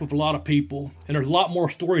interact with a lot of people, and there's a lot more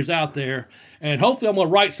stories out there. And hopefully I'm going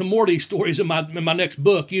to write some more of these stories in my next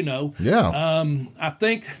book, Yeah. I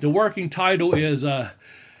think the working title is,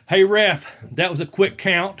 Hey Ref, that was a quick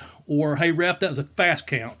count, or Hey Ref, that was a fast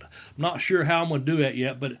count. I'm not sure how I'm going to do that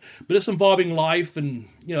yet, but it's involving life and,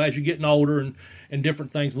 as you're getting older and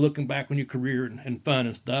different things, looking back on your career and fun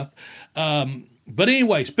and stuff. But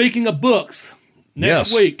anyway, speaking of books,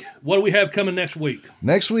 next week, what do we have coming next week?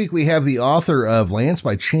 Next week, we have the author of Lance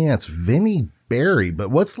by Chance, Vinnie Barry.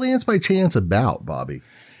 But what's Lance by Chance about, Bobby?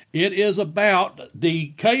 It is about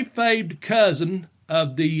the kayfabed cousin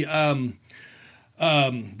of the Von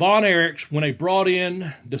Erichs when they brought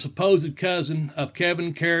in the supposed cousin of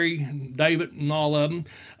Kevin, Kerry, David, and all of them.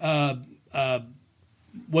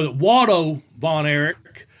 Waldo Von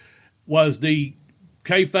Erich was the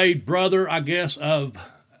kayfabe brother, I guess, of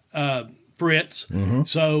Fritz. Mm-hmm.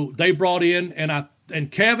 So they brought in,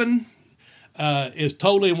 and Kevin is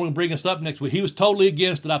totally, and we're going to bring this up next week, he was totally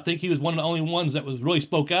against it. I think he was one of the only ones that was really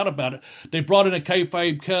spoke out about it. They brought in a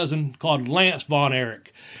kayfabe cousin called Lance Von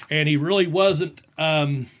Erich, and he really wasn't,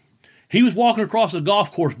 he was walking across a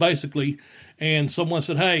golf course, basically, and someone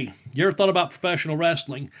said, hey, you ever thought about professional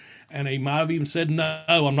wrestling? And he might have even said, no,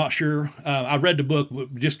 I'm not sure. I read the book,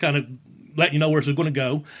 just kind of letting you know where this is going to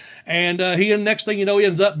go. And next thing you know, he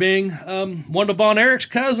ends up being one of Von Erich's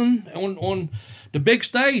cousin on the big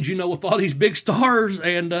stage, with all these big stars.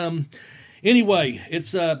 And anyway,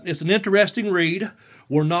 it's an interesting read.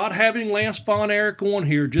 We're not having Lance Von Erich on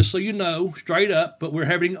here, just so you know, straight up, but we're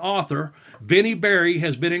having author Vinnie Barry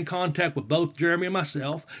has been in contact with both Jeremy and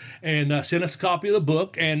myself and sent us a copy of the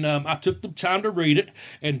book, and I took the time to read it,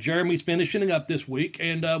 and Jeremy's finishing it up this week,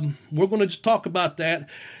 and we're going to just talk about that.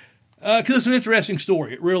 Because it's an interesting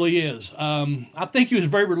story. It really is. I think he was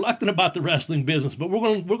very reluctant about the wrestling business, but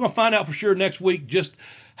we're gonna find out for sure next week just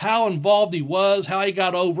how involved he was, how he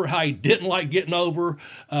got over, how he didn't like getting over,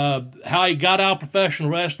 how he got out of professional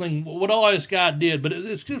wrestling, what all this guy did. But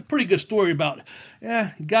it's just a pretty good story about,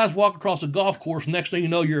 guys walk across a golf course, and next thing you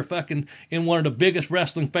know, you're fucking in one of the biggest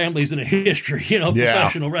wrestling families in history,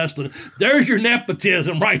 professional wrestling. There's your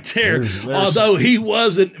nepotism right there. There's Although he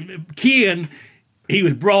wasn't kin, he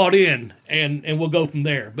was brought in, and we'll go from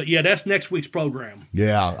there. But yeah, that's next week's program.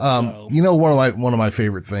 Yeah. One of my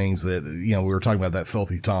favorite things that, we were talking about that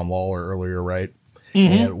filthy Tom Lawler earlier, right?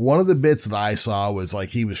 Mm-hmm. And one of the bits that I saw was like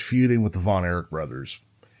he was feuding with the Von Erich brothers,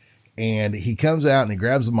 and he comes out and he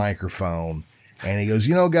grabs a microphone and he goes,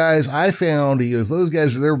 guys, those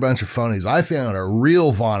guys, they're a bunch of phonies. I found a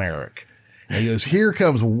real Von Erich. And he goes, here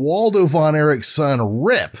comes Waldo Von Erich's son,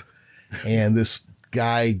 Rip. And this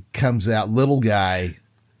guy comes out, little guy,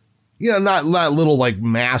 not little like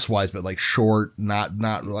mass wise, but like short, not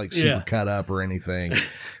like super cut up or anything,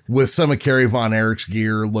 with some of Kerry Von Erich's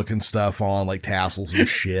gear looking stuff on, like tassels and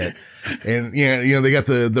shit. And they got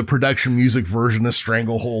the production music version of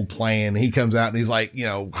Stranglehold playing. He comes out and he's like,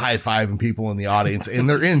 high-fiving people in the audience, and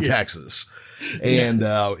they're in Texas. And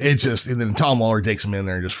and then Tom Lawler takes him in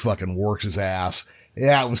there and just fucking works his ass.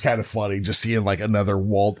 Yeah, it was kind of funny just seeing like another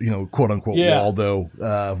quote unquote Waldo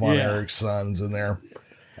Von Erich's sons in there.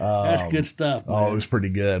 That's good stuff, man. Oh, it was pretty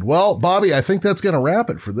good. Well, Bobby, I think that's going to wrap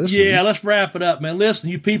it for this week. Yeah, let's wrap it up, man. Listen,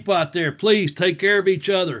 you people out there, please take care of each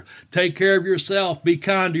other. Take care of yourself. Be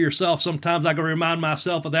kind to yourself. Sometimes I can remind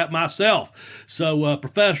myself of that myself. So,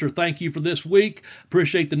 Professor, thank you for this week.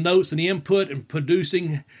 Appreciate the notes and the input and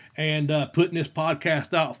producing and putting this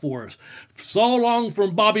podcast out for us. So long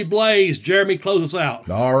from Bobby Blaze. Jeremy, close us out.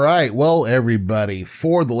 All right. Well, everybody,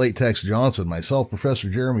 for the late Tex Johnson, myself, Professor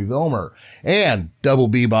Jeremy Vilmer, and Double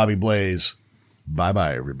B Bobby Blaze,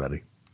 bye-bye, everybody.